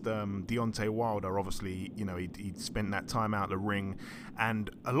against Deontay Wilder. Obviously, he'd spent that time out of the ring, and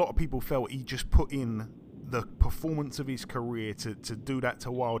a lot of people felt he just put in the performance of his career to do that to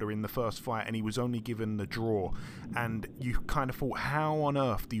Wilder in the first fight, and he was only given the draw. And you kind of thought, how on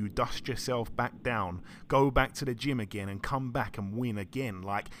earth do you dust yourself back down, go back to the gym again and come back and win again?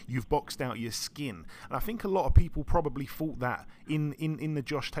 Like, you've boxed out your skin. And I think a lot of people probably thought that in the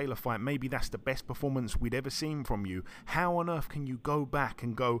Josh Taylor fight, maybe that's the best performance we'd ever seen from you. How on earth can you go back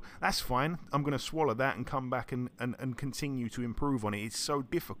and go, that's fine, I'm going to swallow that and come back and continue to improve on it? It's so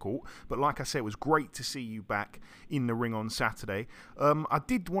difficult. But like I said, it was great to see you back in the ring on Saturday. I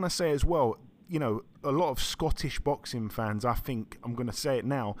did want to say as well, a lot of Scottish boxing fans, I think, I'm going to say it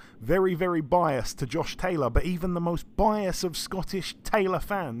now, very, very biased to Josh Taylor, but even the most biased of Scottish Taylor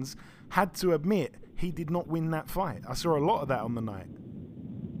fans had to admit he did not win that fight. I saw a lot of that on the night.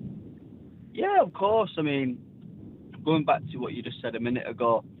 Yeah, of course. I mean, going back to what you just said a minute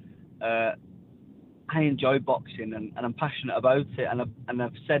ago, I enjoy boxing and I'm passionate about it, and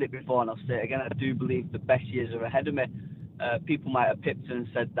I've said it before and I'll say it again, I do believe the best years are ahead of me. People might have pipped and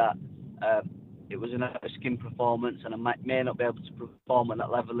said that it was an out-of-skin performance and I may not be able to perform at that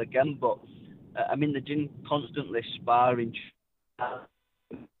level again, but I'm in the gym constantly sparring. I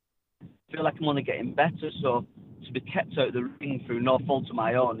feel like I'm only getting better, so to be kept out of the ring through no fault of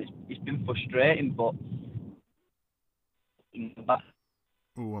my own, it's been frustrating, but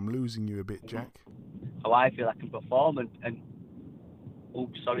oh, I'm losing you a bit, Jack. How I feel I can perform, and Oh,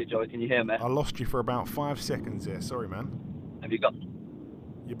 sorry, Joey, can you hear me? I lost you for about 5 seconds there. Sorry, man. Have you got...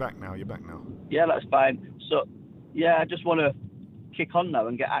 You're back now. Yeah, that's fine. So, yeah, I just want to kick on now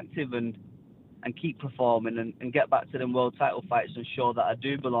and get active and keep performing and get back to them world title fights and show that I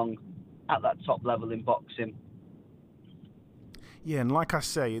do belong at that top level in boxing. Yeah, and like I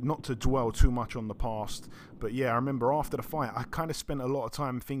say, not to dwell too much on the past, but yeah, I remember after the fight, I kind of spent a lot of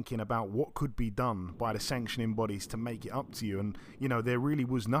time thinking about what could be done by the sanctioning bodies to make it up to you. And, you know, there really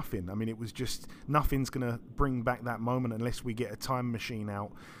was nothing. I mean, it was just, nothing's going to bring back that moment unless we get a time machine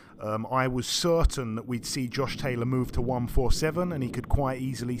out. I was certain that we'd see Josh Taylor move to 147, and he could quite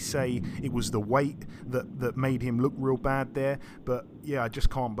easily say it was the weight that made him look real bad there. But yeah, I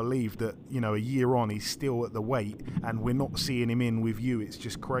just can't believe that, you know, a year on he's still at the weight and we're not seeing him in with you. It's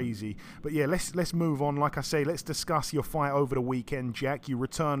just crazy. But yeah, let's move on. Like I say, let's discuss your fight over the weekend, Jack. You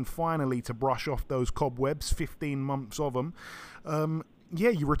returned finally to brush off those cobwebs, 15 months of them.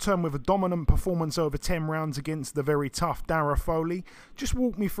 Yeah, you return with a dominant performance over 10 rounds against the very tough Darragh Foley. Just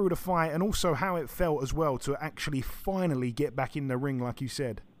walk me through the fight and also how it felt as well to actually finally get back in the ring, like you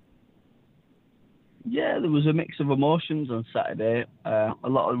said. Yeah, there was a mix of emotions on Saturday. A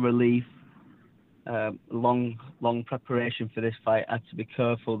lot of relief, long preparation for this fight. I had to be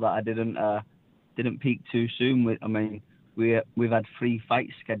careful that I didn't peak too soon. We've had 3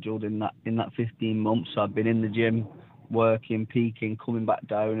 fights scheduled in that 15 months. So I've been in the gym, working, peaking, coming back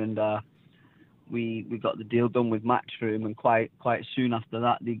down, and we got the deal done with Matchroom, and quite soon after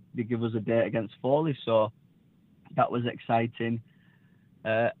that they give us a date against Foley, so that was exciting,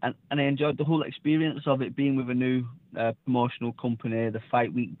 and I enjoyed the whole experience of it, being with a new promotional company, the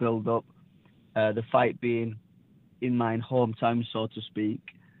fight week build up, the fight being in my hometown, so to speak.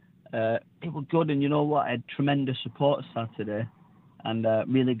 It was good, and you know what, I had tremendous support Saturday, and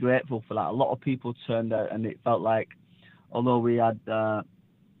really grateful for that. A lot of people turned out, and it felt like, although we had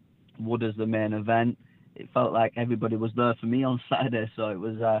Wood as the main event, it felt like everybody was there for me on Saturday. So it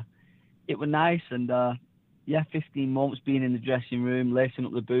was nice, and 15 months being in the dressing room, lacing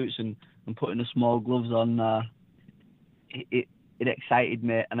up the boots and putting the small gloves on, it excited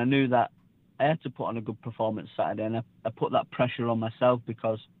me, and I knew that I had to put on a good performance Saturday, and I put that pressure on myself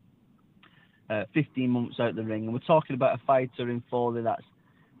because 15 months out the ring, and we're talking about a fighter in Foley that's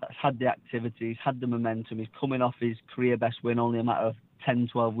had the activities, had the momentum. He's coming off his career best win only a matter of 10,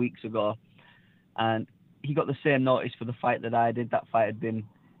 12 weeks ago. And he got the same notice for the fight that I did. That fight had been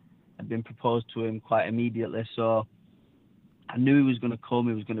proposed to him quite immediately. So I knew he was going to come.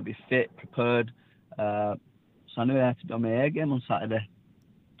 He was going to be fit, prepared. So I knew I had to be on my A game on Saturday.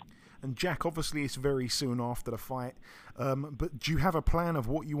 And Jack, obviously it's very soon after the fight. But do you have a plan of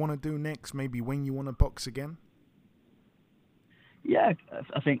what you want to do next? Maybe when you want to box again? Yeah,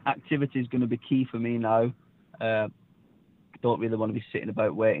 I think activity is going to be key for me now. I don't really want to be sitting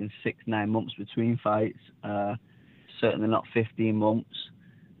about waiting 6-9 months between fights. Certainly not 15 months.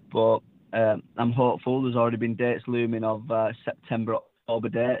 But I'm hopeful. There's already been dates looming of September, October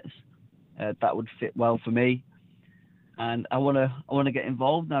dates. That would fit well for me. And I want to get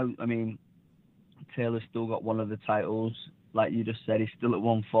involved now. I mean, Taylor's still got one of the titles. Like you just said, he's still at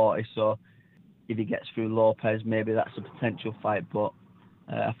 140. So if he gets through Lopez, maybe that's a potential fight. But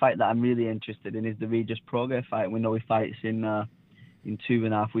a fight that I'm really interested in is the Regis Prograis fight. We know he fights in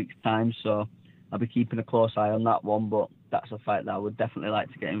 2.5 weeks' time, so I'll be keeping a close eye on that one. But that's a fight that I would definitely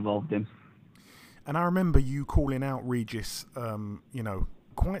like to get involved in. And I remember you calling out Regis,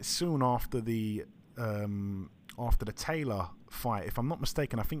 quite soon after the Taylor fight. If I'm not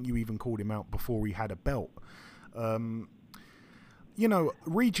mistaken, I think you even called him out before he had a belt.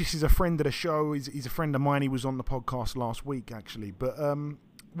 Regis is a friend of the show. He's a friend of mine. He was on the podcast last week, actually. But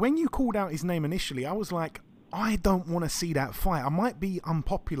when you called out his name initially, I was like, I don't want to see that fight. I might be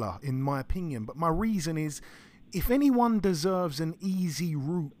unpopular in my opinion, but my reason is, if anyone deserves an easy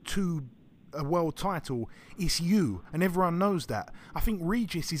route to a world title, it's you, and everyone knows that. I think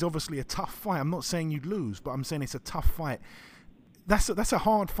Regis is obviously a tough fight. I'm not saying you'd lose, but I'm saying it's a tough fight. That's a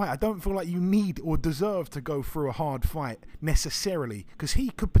hard fight. I don't feel like you need or deserve to go through a hard fight necessarily, because he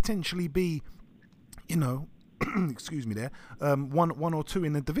could potentially be, excuse me there, one or two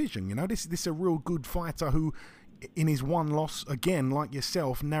in the division. This is a real good fighter who, in his one loss, again, like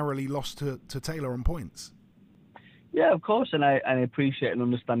yourself, narrowly lost to Taylor on points. Yeah, of course, and I appreciate and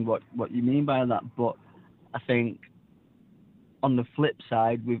understand what you mean by that. But I think on the flip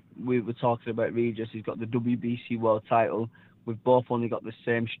side, we were talking about Regis. He's got the WBC world title. We've both only got the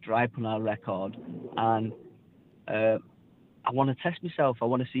same stripe on our record, and I want to test myself. I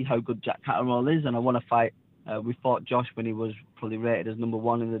want to see how good Jack Catterall is, and I want to fight. We fought Josh when he was probably rated as number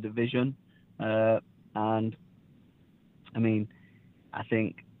 1 in the division, and I mean, I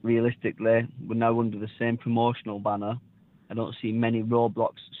think realistically, we're now under the same promotional banner. I don't see many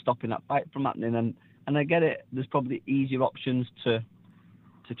roadblocks stopping that fight from happening, and I get it. There's probably easier options to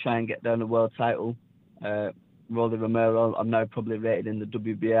try and get down the world title. Romero, I'm now probably rated in the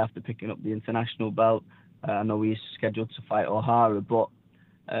WBA after picking up the international belt. I know he's scheduled to fight Ohara, but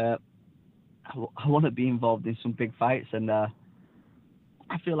I want to be involved in some big fights, and I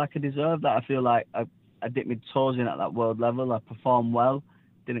feel like I deserve that. I feel like I dipped my toes in at that world level. I performed well,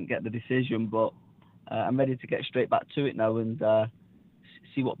 didn't get the decision, but I'm ready to get straight back to it now and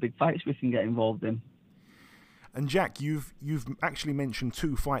see what big fights we can get involved in. And Jack, you've actually mentioned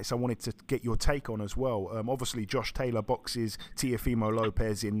 2 fights I wanted to get your take on as well. Obviously, Josh Taylor boxes Teofimo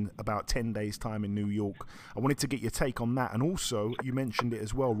Lopez in about 10 days' time in New York. I wanted to get your take on that. And also, you mentioned it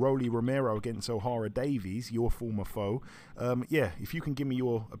as well, Romero against Ohara Davies, your former foe. If you can give me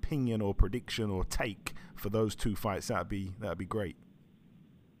your opinion or prediction or take for those 2 fights, that'd be great.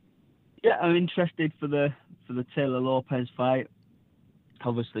 Yeah, I'm interested for the Taylor Lopez fight.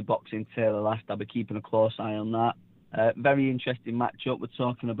 Obviously, boxing Taylor last, I'll be keeping a close eye on that. Very interesting matchup. We're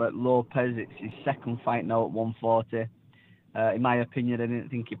talking about Lopez. It's his second fight now at 140. In my opinion, I didn't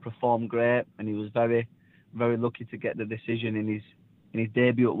think he performed great, and he was very, very lucky to get the decision in his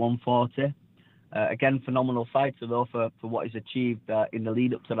debut at 140. Again, phenomenal fighter though for what he's achieved in the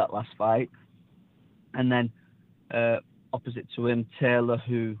lead up to that last fight. And then opposite to him, Taylor,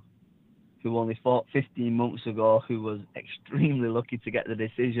 who only fought 15 months ago, who was extremely lucky to get the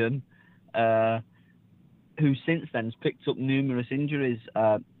decision, who since then has picked up numerous injuries.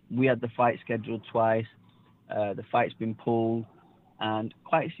 We had the fight scheduled twice. The fight's been pulled, and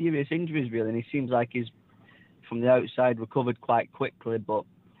quite serious injuries really. And he seems like he's, from the outside, recovered quite quickly, but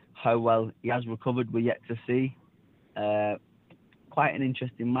how well he has recovered, we're yet to see. Quite an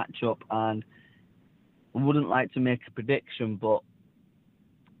interesting matchup, and I wouldn't like to make a prediction, but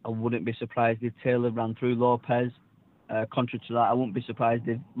I wouldn't be surprised if Taylor ran through Lopez. Contrary to that, I wouldn't be surprised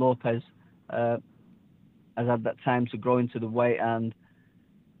if Lopez has had that time to grow into the weight and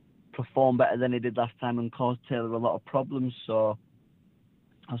perform better than he did last time and caused Taylor a lot of problems. So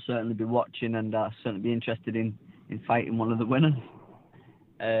I'll certainly be watching, and I'll certainly be interested in fighting one of the winners.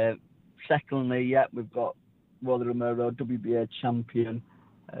 Secondly, we've got Romero, WBA champion.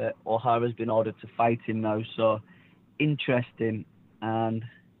 Ohara's been ordered to fight him now, so interesting. And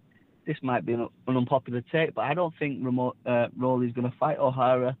this might be an unpopular take, but I don't think Rolly's going to fight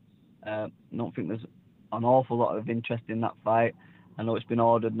Ohara. I don't think there's an awful lot of interest in that fight. I know it's been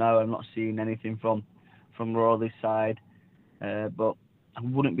ordered now. I'm not seeing anything from Rolly's side, but I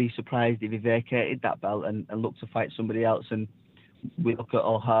wouldn't be surprised if he vacated that belt and looked to fight somebody else. And we look at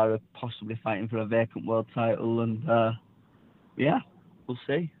Ohara possibly fighting for a vacant world title, and we'll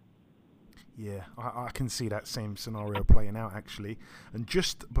see. Yeah, I can see that same scenario playing out, actually. And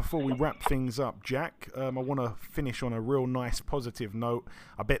just before we wrap things up, Jack, I want to finish on a real nice positive note.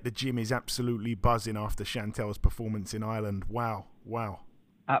 I bet the gym is absolutely buzzing after Chantel's performance in Ireland. Wow.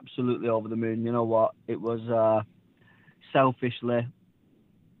 Absolutely over the moon. You know what? It was, selfishly,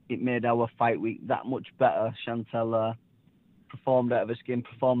 it made our fight week that much better. Chantel performed out of her skin,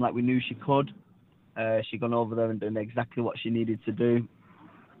 performed like we knew she could. She gone over there and done exactly what she needed to do.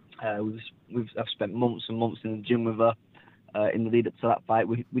 I've spent months and months in the gym with her in the lead up to that fight.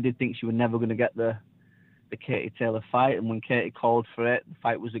 We did think she was never going to get the Katie Taylor fight, and when Katie called for it, the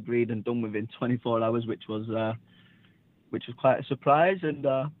fight was agreed and done within 24 hours, which was quite a surprise. And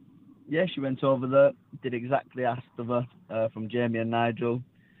she went over there, did exactly asked of her from Jamie and Nigel.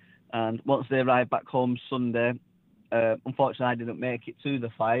 And once they arrived back home Sunday, unfortunately I didn't make it to the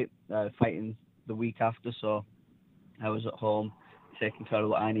fight, fighting the week after, so I was at home taking care of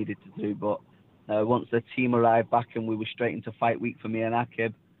what I needed to do. But once the team arrived back and we were straight into fight week for me and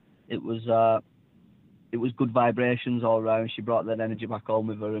Akib, it was good vibrations all around. She brought that energy back home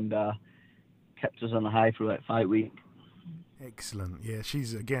with her and kept us on a high throughout fight week. Excellent. Yeah,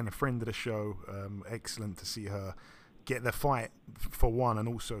 she's again a friend of the show. Excellent to see her get the fight for one, and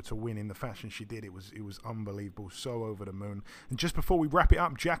also to win in the fashion she did. It was unbelievable. So over the moon. And just before we wrap it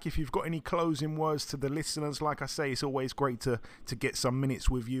up, Jack, if you've got any closing words to the listeners, like I say, it's always great to get some minutes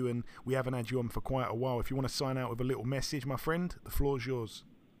with you, and we haven't had you on for quite a while. If you want to sign out with a little message, my friend, the floor's yours.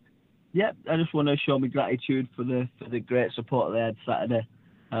 Yeah, I just want to show my gratitude for the great support they had Saturday.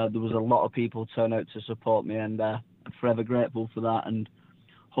 There was a lot of people turn out to support me, and I'm forever grateful for that. And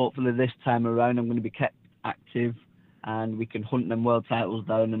hopefully this time around I'm going to be kept active, and we can hunt them world titles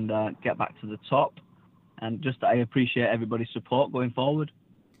down and get back to the top. And just I appreciate everybody's support going forward.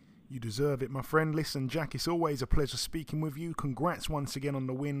 You deserve it, my friend. Listen, Jack, it's always a pleasure speaking with you. Congrats once again on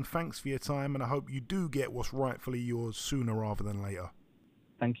the win. Thanks for your time, and I hope you do get what's rightfully yours sooner rather than later.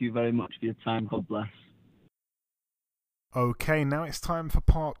 Thank you very much for your time. God bless. Okay, now it's time for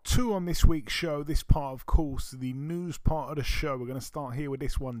part 2 on this week's show. This part, of course, the news part of the show. We're going to start here with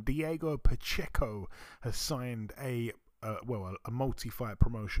this one. Diego Pacheco has signed a multi-fight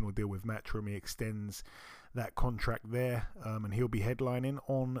promotional deal with Matchroom. He extends that contract there, and he'll be headlining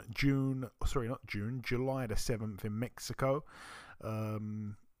on July the 7th in Mexico.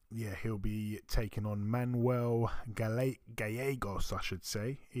 He'll be taking on Manuel Gallegos, I should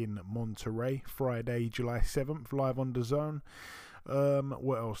say, in Monterrey, Friday, July 7th, live on DAZN.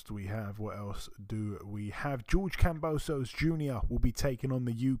 What else do we have? George Kambosos Jr. will be taking on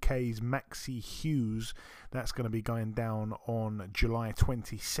the UK's Maxi Hughes. That's going to be going down on July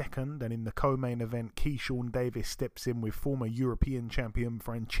 22nd. And in the co-main event, Keyshawn Davis steps in with former European champion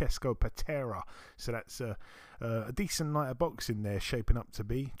Francesco Patera. So that's a decent night of boxing there, shaping up to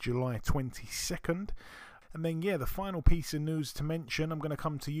be July 22nd. And then, the final piece of news to mention, I'm going to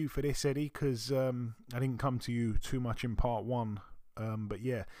come to you for this, Eddie, because I didn't come to you too much in part 1.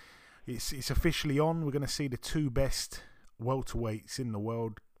 It's officially on. We're going to see the 2 best welterweights in the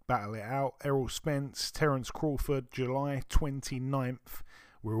world battle it out. Errol Spence, Terence Crawford, July 29th.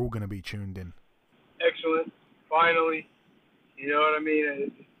 We're all going to be tuned in. Excellent. Finally. You know what I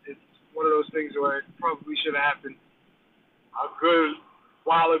mean? It's one of those things where it probably should have happened a good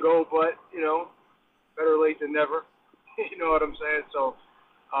while ago, but, better late than never. You know what I'm saying? So,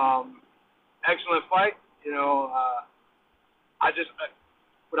 excellent fight.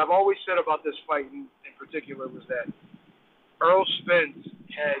 What I've always said about this fight in particular was that Errol Spence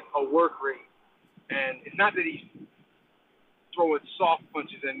had a work rate, and it's not that he's throwing soft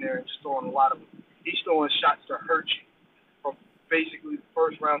punches in there and just throwing a lot of them. He's throwing shots to hurt you from basically the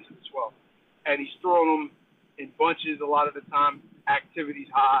first round to the 12th, and he's throwing them in bunches a lot of the time. Activity's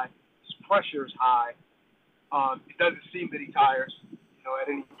high, his pressure's high. It doesn't seem that he tires, at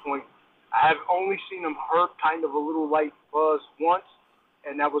any point. I have only seen him hurt kind of a little light buzz once,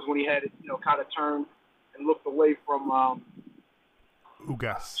 and that was when he had it, kind of turned and looked away from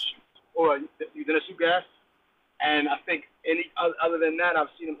Ugas. Dennis Ugas. And I think other than that, I've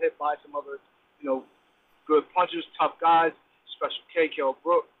seen him hit by some other, good punchers, tough guys. Special K, Kell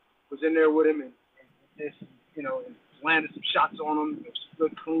Brook was in there with him, and landed some shots on him, some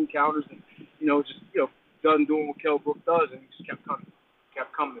good clean counters, and done doing what Kell Brook does, and he just kept coming,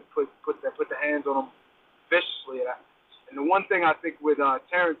 and put the hands on him viciously. And the one thing I think with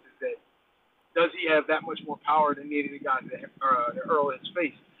Terence is that does he have that much more power than any of the guys that Earl in his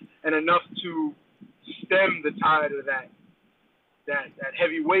face, and enough to stem the tide of that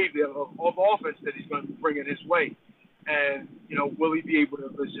heavy wave of offense that he's going to be bringing his way, and will he be able to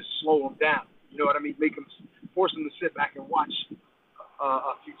just slow him down? You know what I mean? Force him to sit back and watch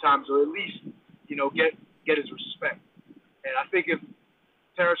a few times, or at least get his respect. And I think if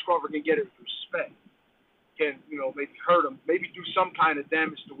Terence Crawford can get his respect, can maybe hurt him, maybe do some kind of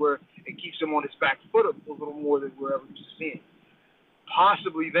damage to where it keeps him on his back foot a little more than we're ever used to seeing.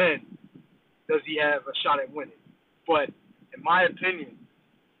 Possibly then does he have a shot at winning. But in my opinion,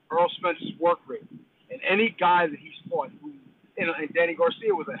 Errol Spence's work rate, and any guy that he's fought, and Danny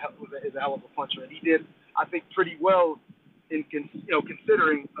Garcia is a hell of a puncher, and he did, I think, pretty well in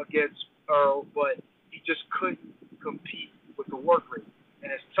considering against Earl, but he just couldn't compete with the work rate.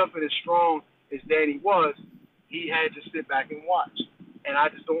 And as tough and as strong as Danny was, he had to sit back and watch. And I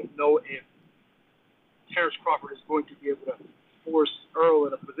just don't know if Terence Crawford is going to be able to force Earl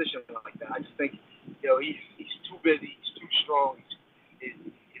in a position like that. I just think, he's too busy, he's too strong, his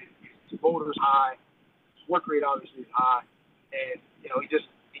motor's high, his work rate obviously is high, and he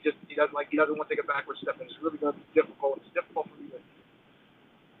doesn't want to take a backward step, and it's really going to be difficult. It's difficult for me to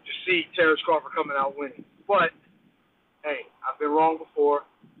see Terence Crawford coming out winning. But hey, I've been wrong before.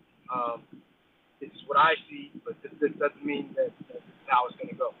 This is what I see, but this doesn't mean that this is how it's going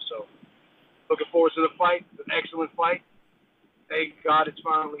to go. So, looking forward to the fight. It's an excellent fight. Thank God it's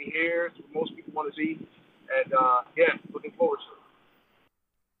finally here. It's what most people want to see. And, looking forward to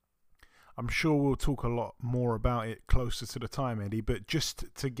it. I'm sure we'll talk a lot more about it closer to the time, Eddie, but just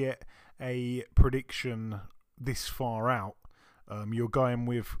to get a prediction this far out, you're going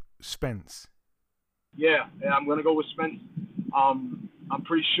with Spence. Yeah, I'm going to go with Spence. I'm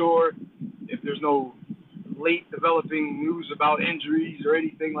pretty sure if there's no late developing news about injuries or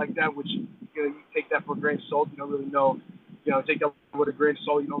anything like that, which you take that for a grain of salt. You don't really know. Take that with a grain of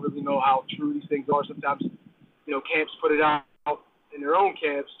salt. You don't really know how true these things are. Sometimes, camps put it out in their own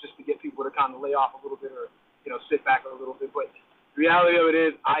camps just to get people to kind of lay off a little bit or, sit back a little bit. But the reality of it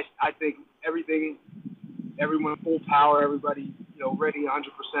is, I think everyone full power, everybody, ready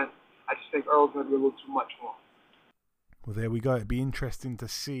 100%. I just think Earl's going to be a little too much for him. Well, there we go. It'd be interesting to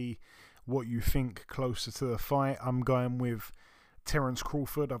see what you think closer to the fight. I'm going with Terence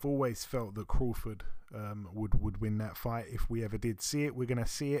Crawford. I've always felt that Crawford would win that fight if we ever did see it. We're going to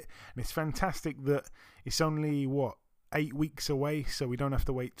see it. And it's fantastic that it's only, 8 weeks away, so we don't have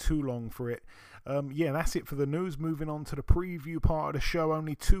to wait too long for it. That's it for the news. Moving on to the preview part of the show.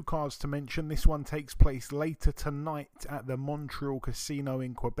 Only 2 cards to mention. This one takes place later tonight at the Montreal Casino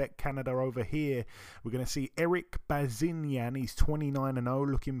in Quebec, Canada. Over here, we're going to see Eric Bazinian. He's 29-0,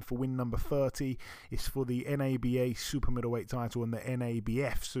 looking for win number 30. It's for the NABA Super Middleweight title and the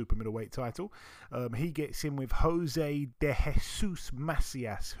NABF Super Middleweight title. He gets in with Jose De Jesus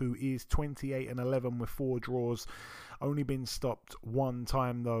Macias, who is 28-11 with 4 draws. Only been stopped 1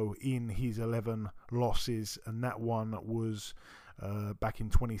 time, though, in his 11 losses, and that one was back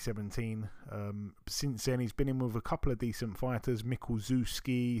in 2017. Since then, he's been in with a couple of decent fighters: Mikkel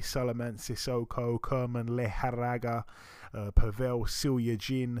Zuski, Salaman Sissoko, Kerman Leharaga, Pavel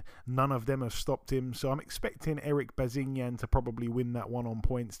Silyajin. None of them have stopped him, so I'm expecting Eric Bazinian to probably win that one on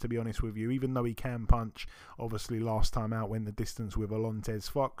points, to be honest with you, even though he can punch. Obviously, last time out went the distance with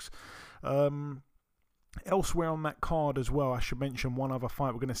Alontes Fox. Elsewhere on that card as well, I should mention one other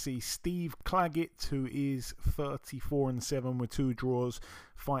fight. We're going to see Steve Claggett, who is 34-7 with 2 draws,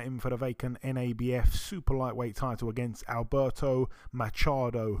 fighting for the vacant NABF super lightweight title against Alberto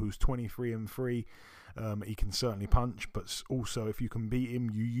Machado, who's 23-3. He can certainly punch, but also if you can beat him,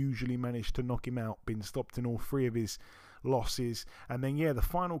 you usually manage to knock him out. Been stopped in all 3 of his losses. And then the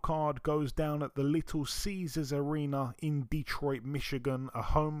final card goes down at the Little Caesars Arena in Detroit, Michigan, a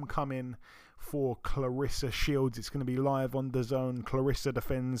homecoming for Clarissa Shields. It's going to be live on DAZN. Clarissa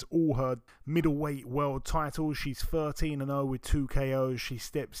defends all her middleweight world titles. She's 13-0 with 2 KOs. She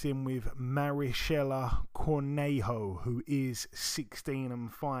steps in with Marichella Cornejo, who is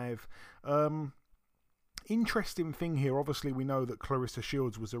 16-5. Interesting thing here, obviously we know that Clarissa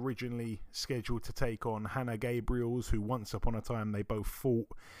Shields was originally scheduled to take on Hannah Gabriels, who once upon a time they both fought,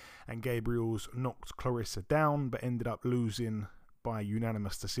 and Gabriels knocked Clarissa down but ended up losing by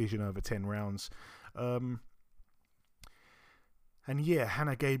unanimous decision over 10 rounds. Hannah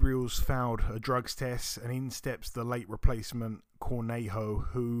Gabriels failed a drugs test, and in steps the late replacement Cornejo,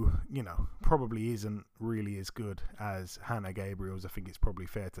 who, probably isn't really as good as Hannah Gabriels. I think it's probably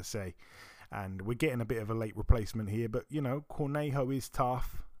fair to say. And we're getting a bit of a late replacement here, but Cornejo is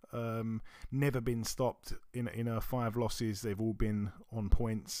tough. Never been stopped in her 5 losses. They've all been on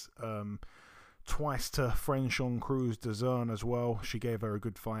points. Twice to Franchon Cruz DAZN as well. She gave her a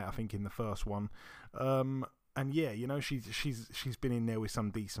good fight, I think, in the first one. She's been in there with some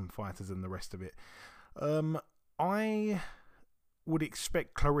decent fighters and the rest of it. I would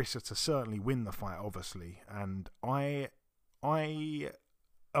expect Clarissa to certainly win the fight, obviously, and I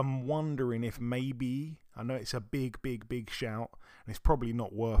am wondering if maybe, I know it's a big shout, and it's probably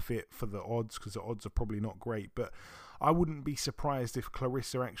not worth it for the odds, because the odds are probably not great, but I wouldn't be surprised if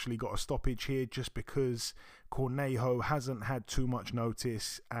Clarissa actually got a stoppage here, just because Cornejo hasn't had too much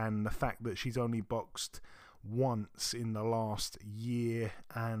notice, and the fact that she's only boxed once in the last year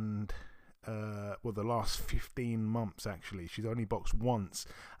and the last 15 months actually. She's only boxed once,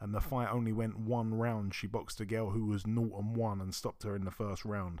 and the fight only went 1 round. She boxed a girl who was 0-1 and stopped her in the first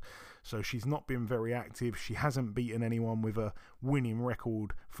round. So she's not been very active. She hasn't beaten anyone with a winning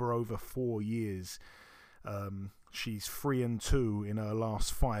record for over 4 years. She's 3-2 in her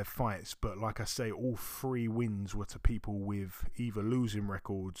last 5 fights, but like I say, all 3 wins were to people with either losing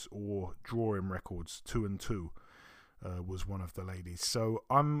records or drawing records. 2-2 was one of the ladies. So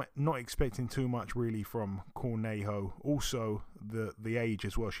I'm not expecting too much really from Cornejo. Also, the age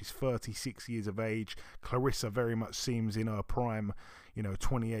as well. She's 36 years of age. Clarissa very much seems in her prime,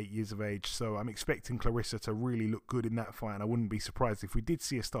 28 years of age. So I'm expecting Clarissa to really look good in that fight, and I wouldn't be surprised if we did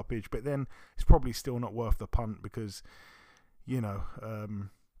see a stoppage, but then it's probably still not worth the punt, because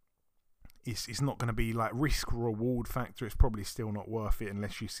it's not going to be like risk reward factor. It's probably still not worth it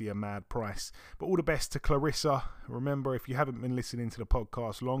unless you see a mad price. But all the best to Clarissa. Remember, if you haven't been listening to the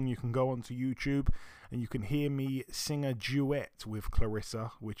podcast long, you can go onto YouTube and you can hear me sing a duet with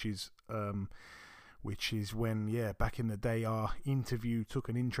Clarissa, which is when, back in the day, our interview took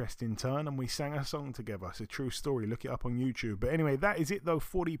an interesting turn and we sang a song together. It's a true story. Look it up on YouTube. But anyway, that is it, though,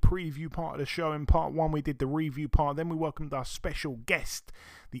 for the preview part of the show. In part 1, we did the review part. Then we welcomed our special guest,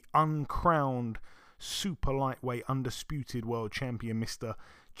 the uncrowned, super lightweight, undisputed world champion, Mr.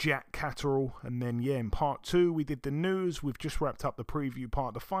 Jack Catterall. And then, in part 2, we did the news. We've just wrapped up the preview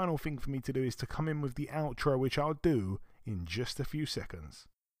part. The final thing for me to do is to come in with the outro, which I'll do in just a few seconds.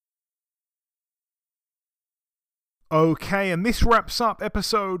 Okay, and this wraps up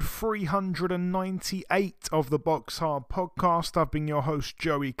episode 398 of the BoxHard Podcast. I've been your host,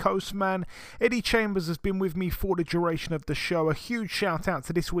 Joey Coastman. Eddie Chambers has been with me for the duration of the show. A huge shout out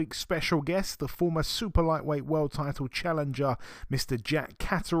to this week's special guest, the former super lightweight world title challenger, Mr. Jack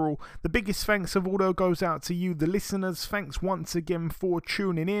Catterall. The biggest thanks of all, though, goes out to you, the listeners. Thanks once again for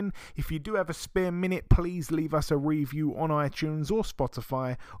tuning in. If you do have a spare minute, please leave us a review on iTunes or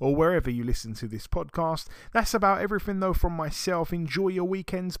Spotify or wherever you listen to this podcast. That's about everything though from myself. Enjoy your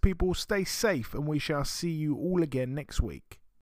weekends, people. Stay safe, and we shall see you all again next week.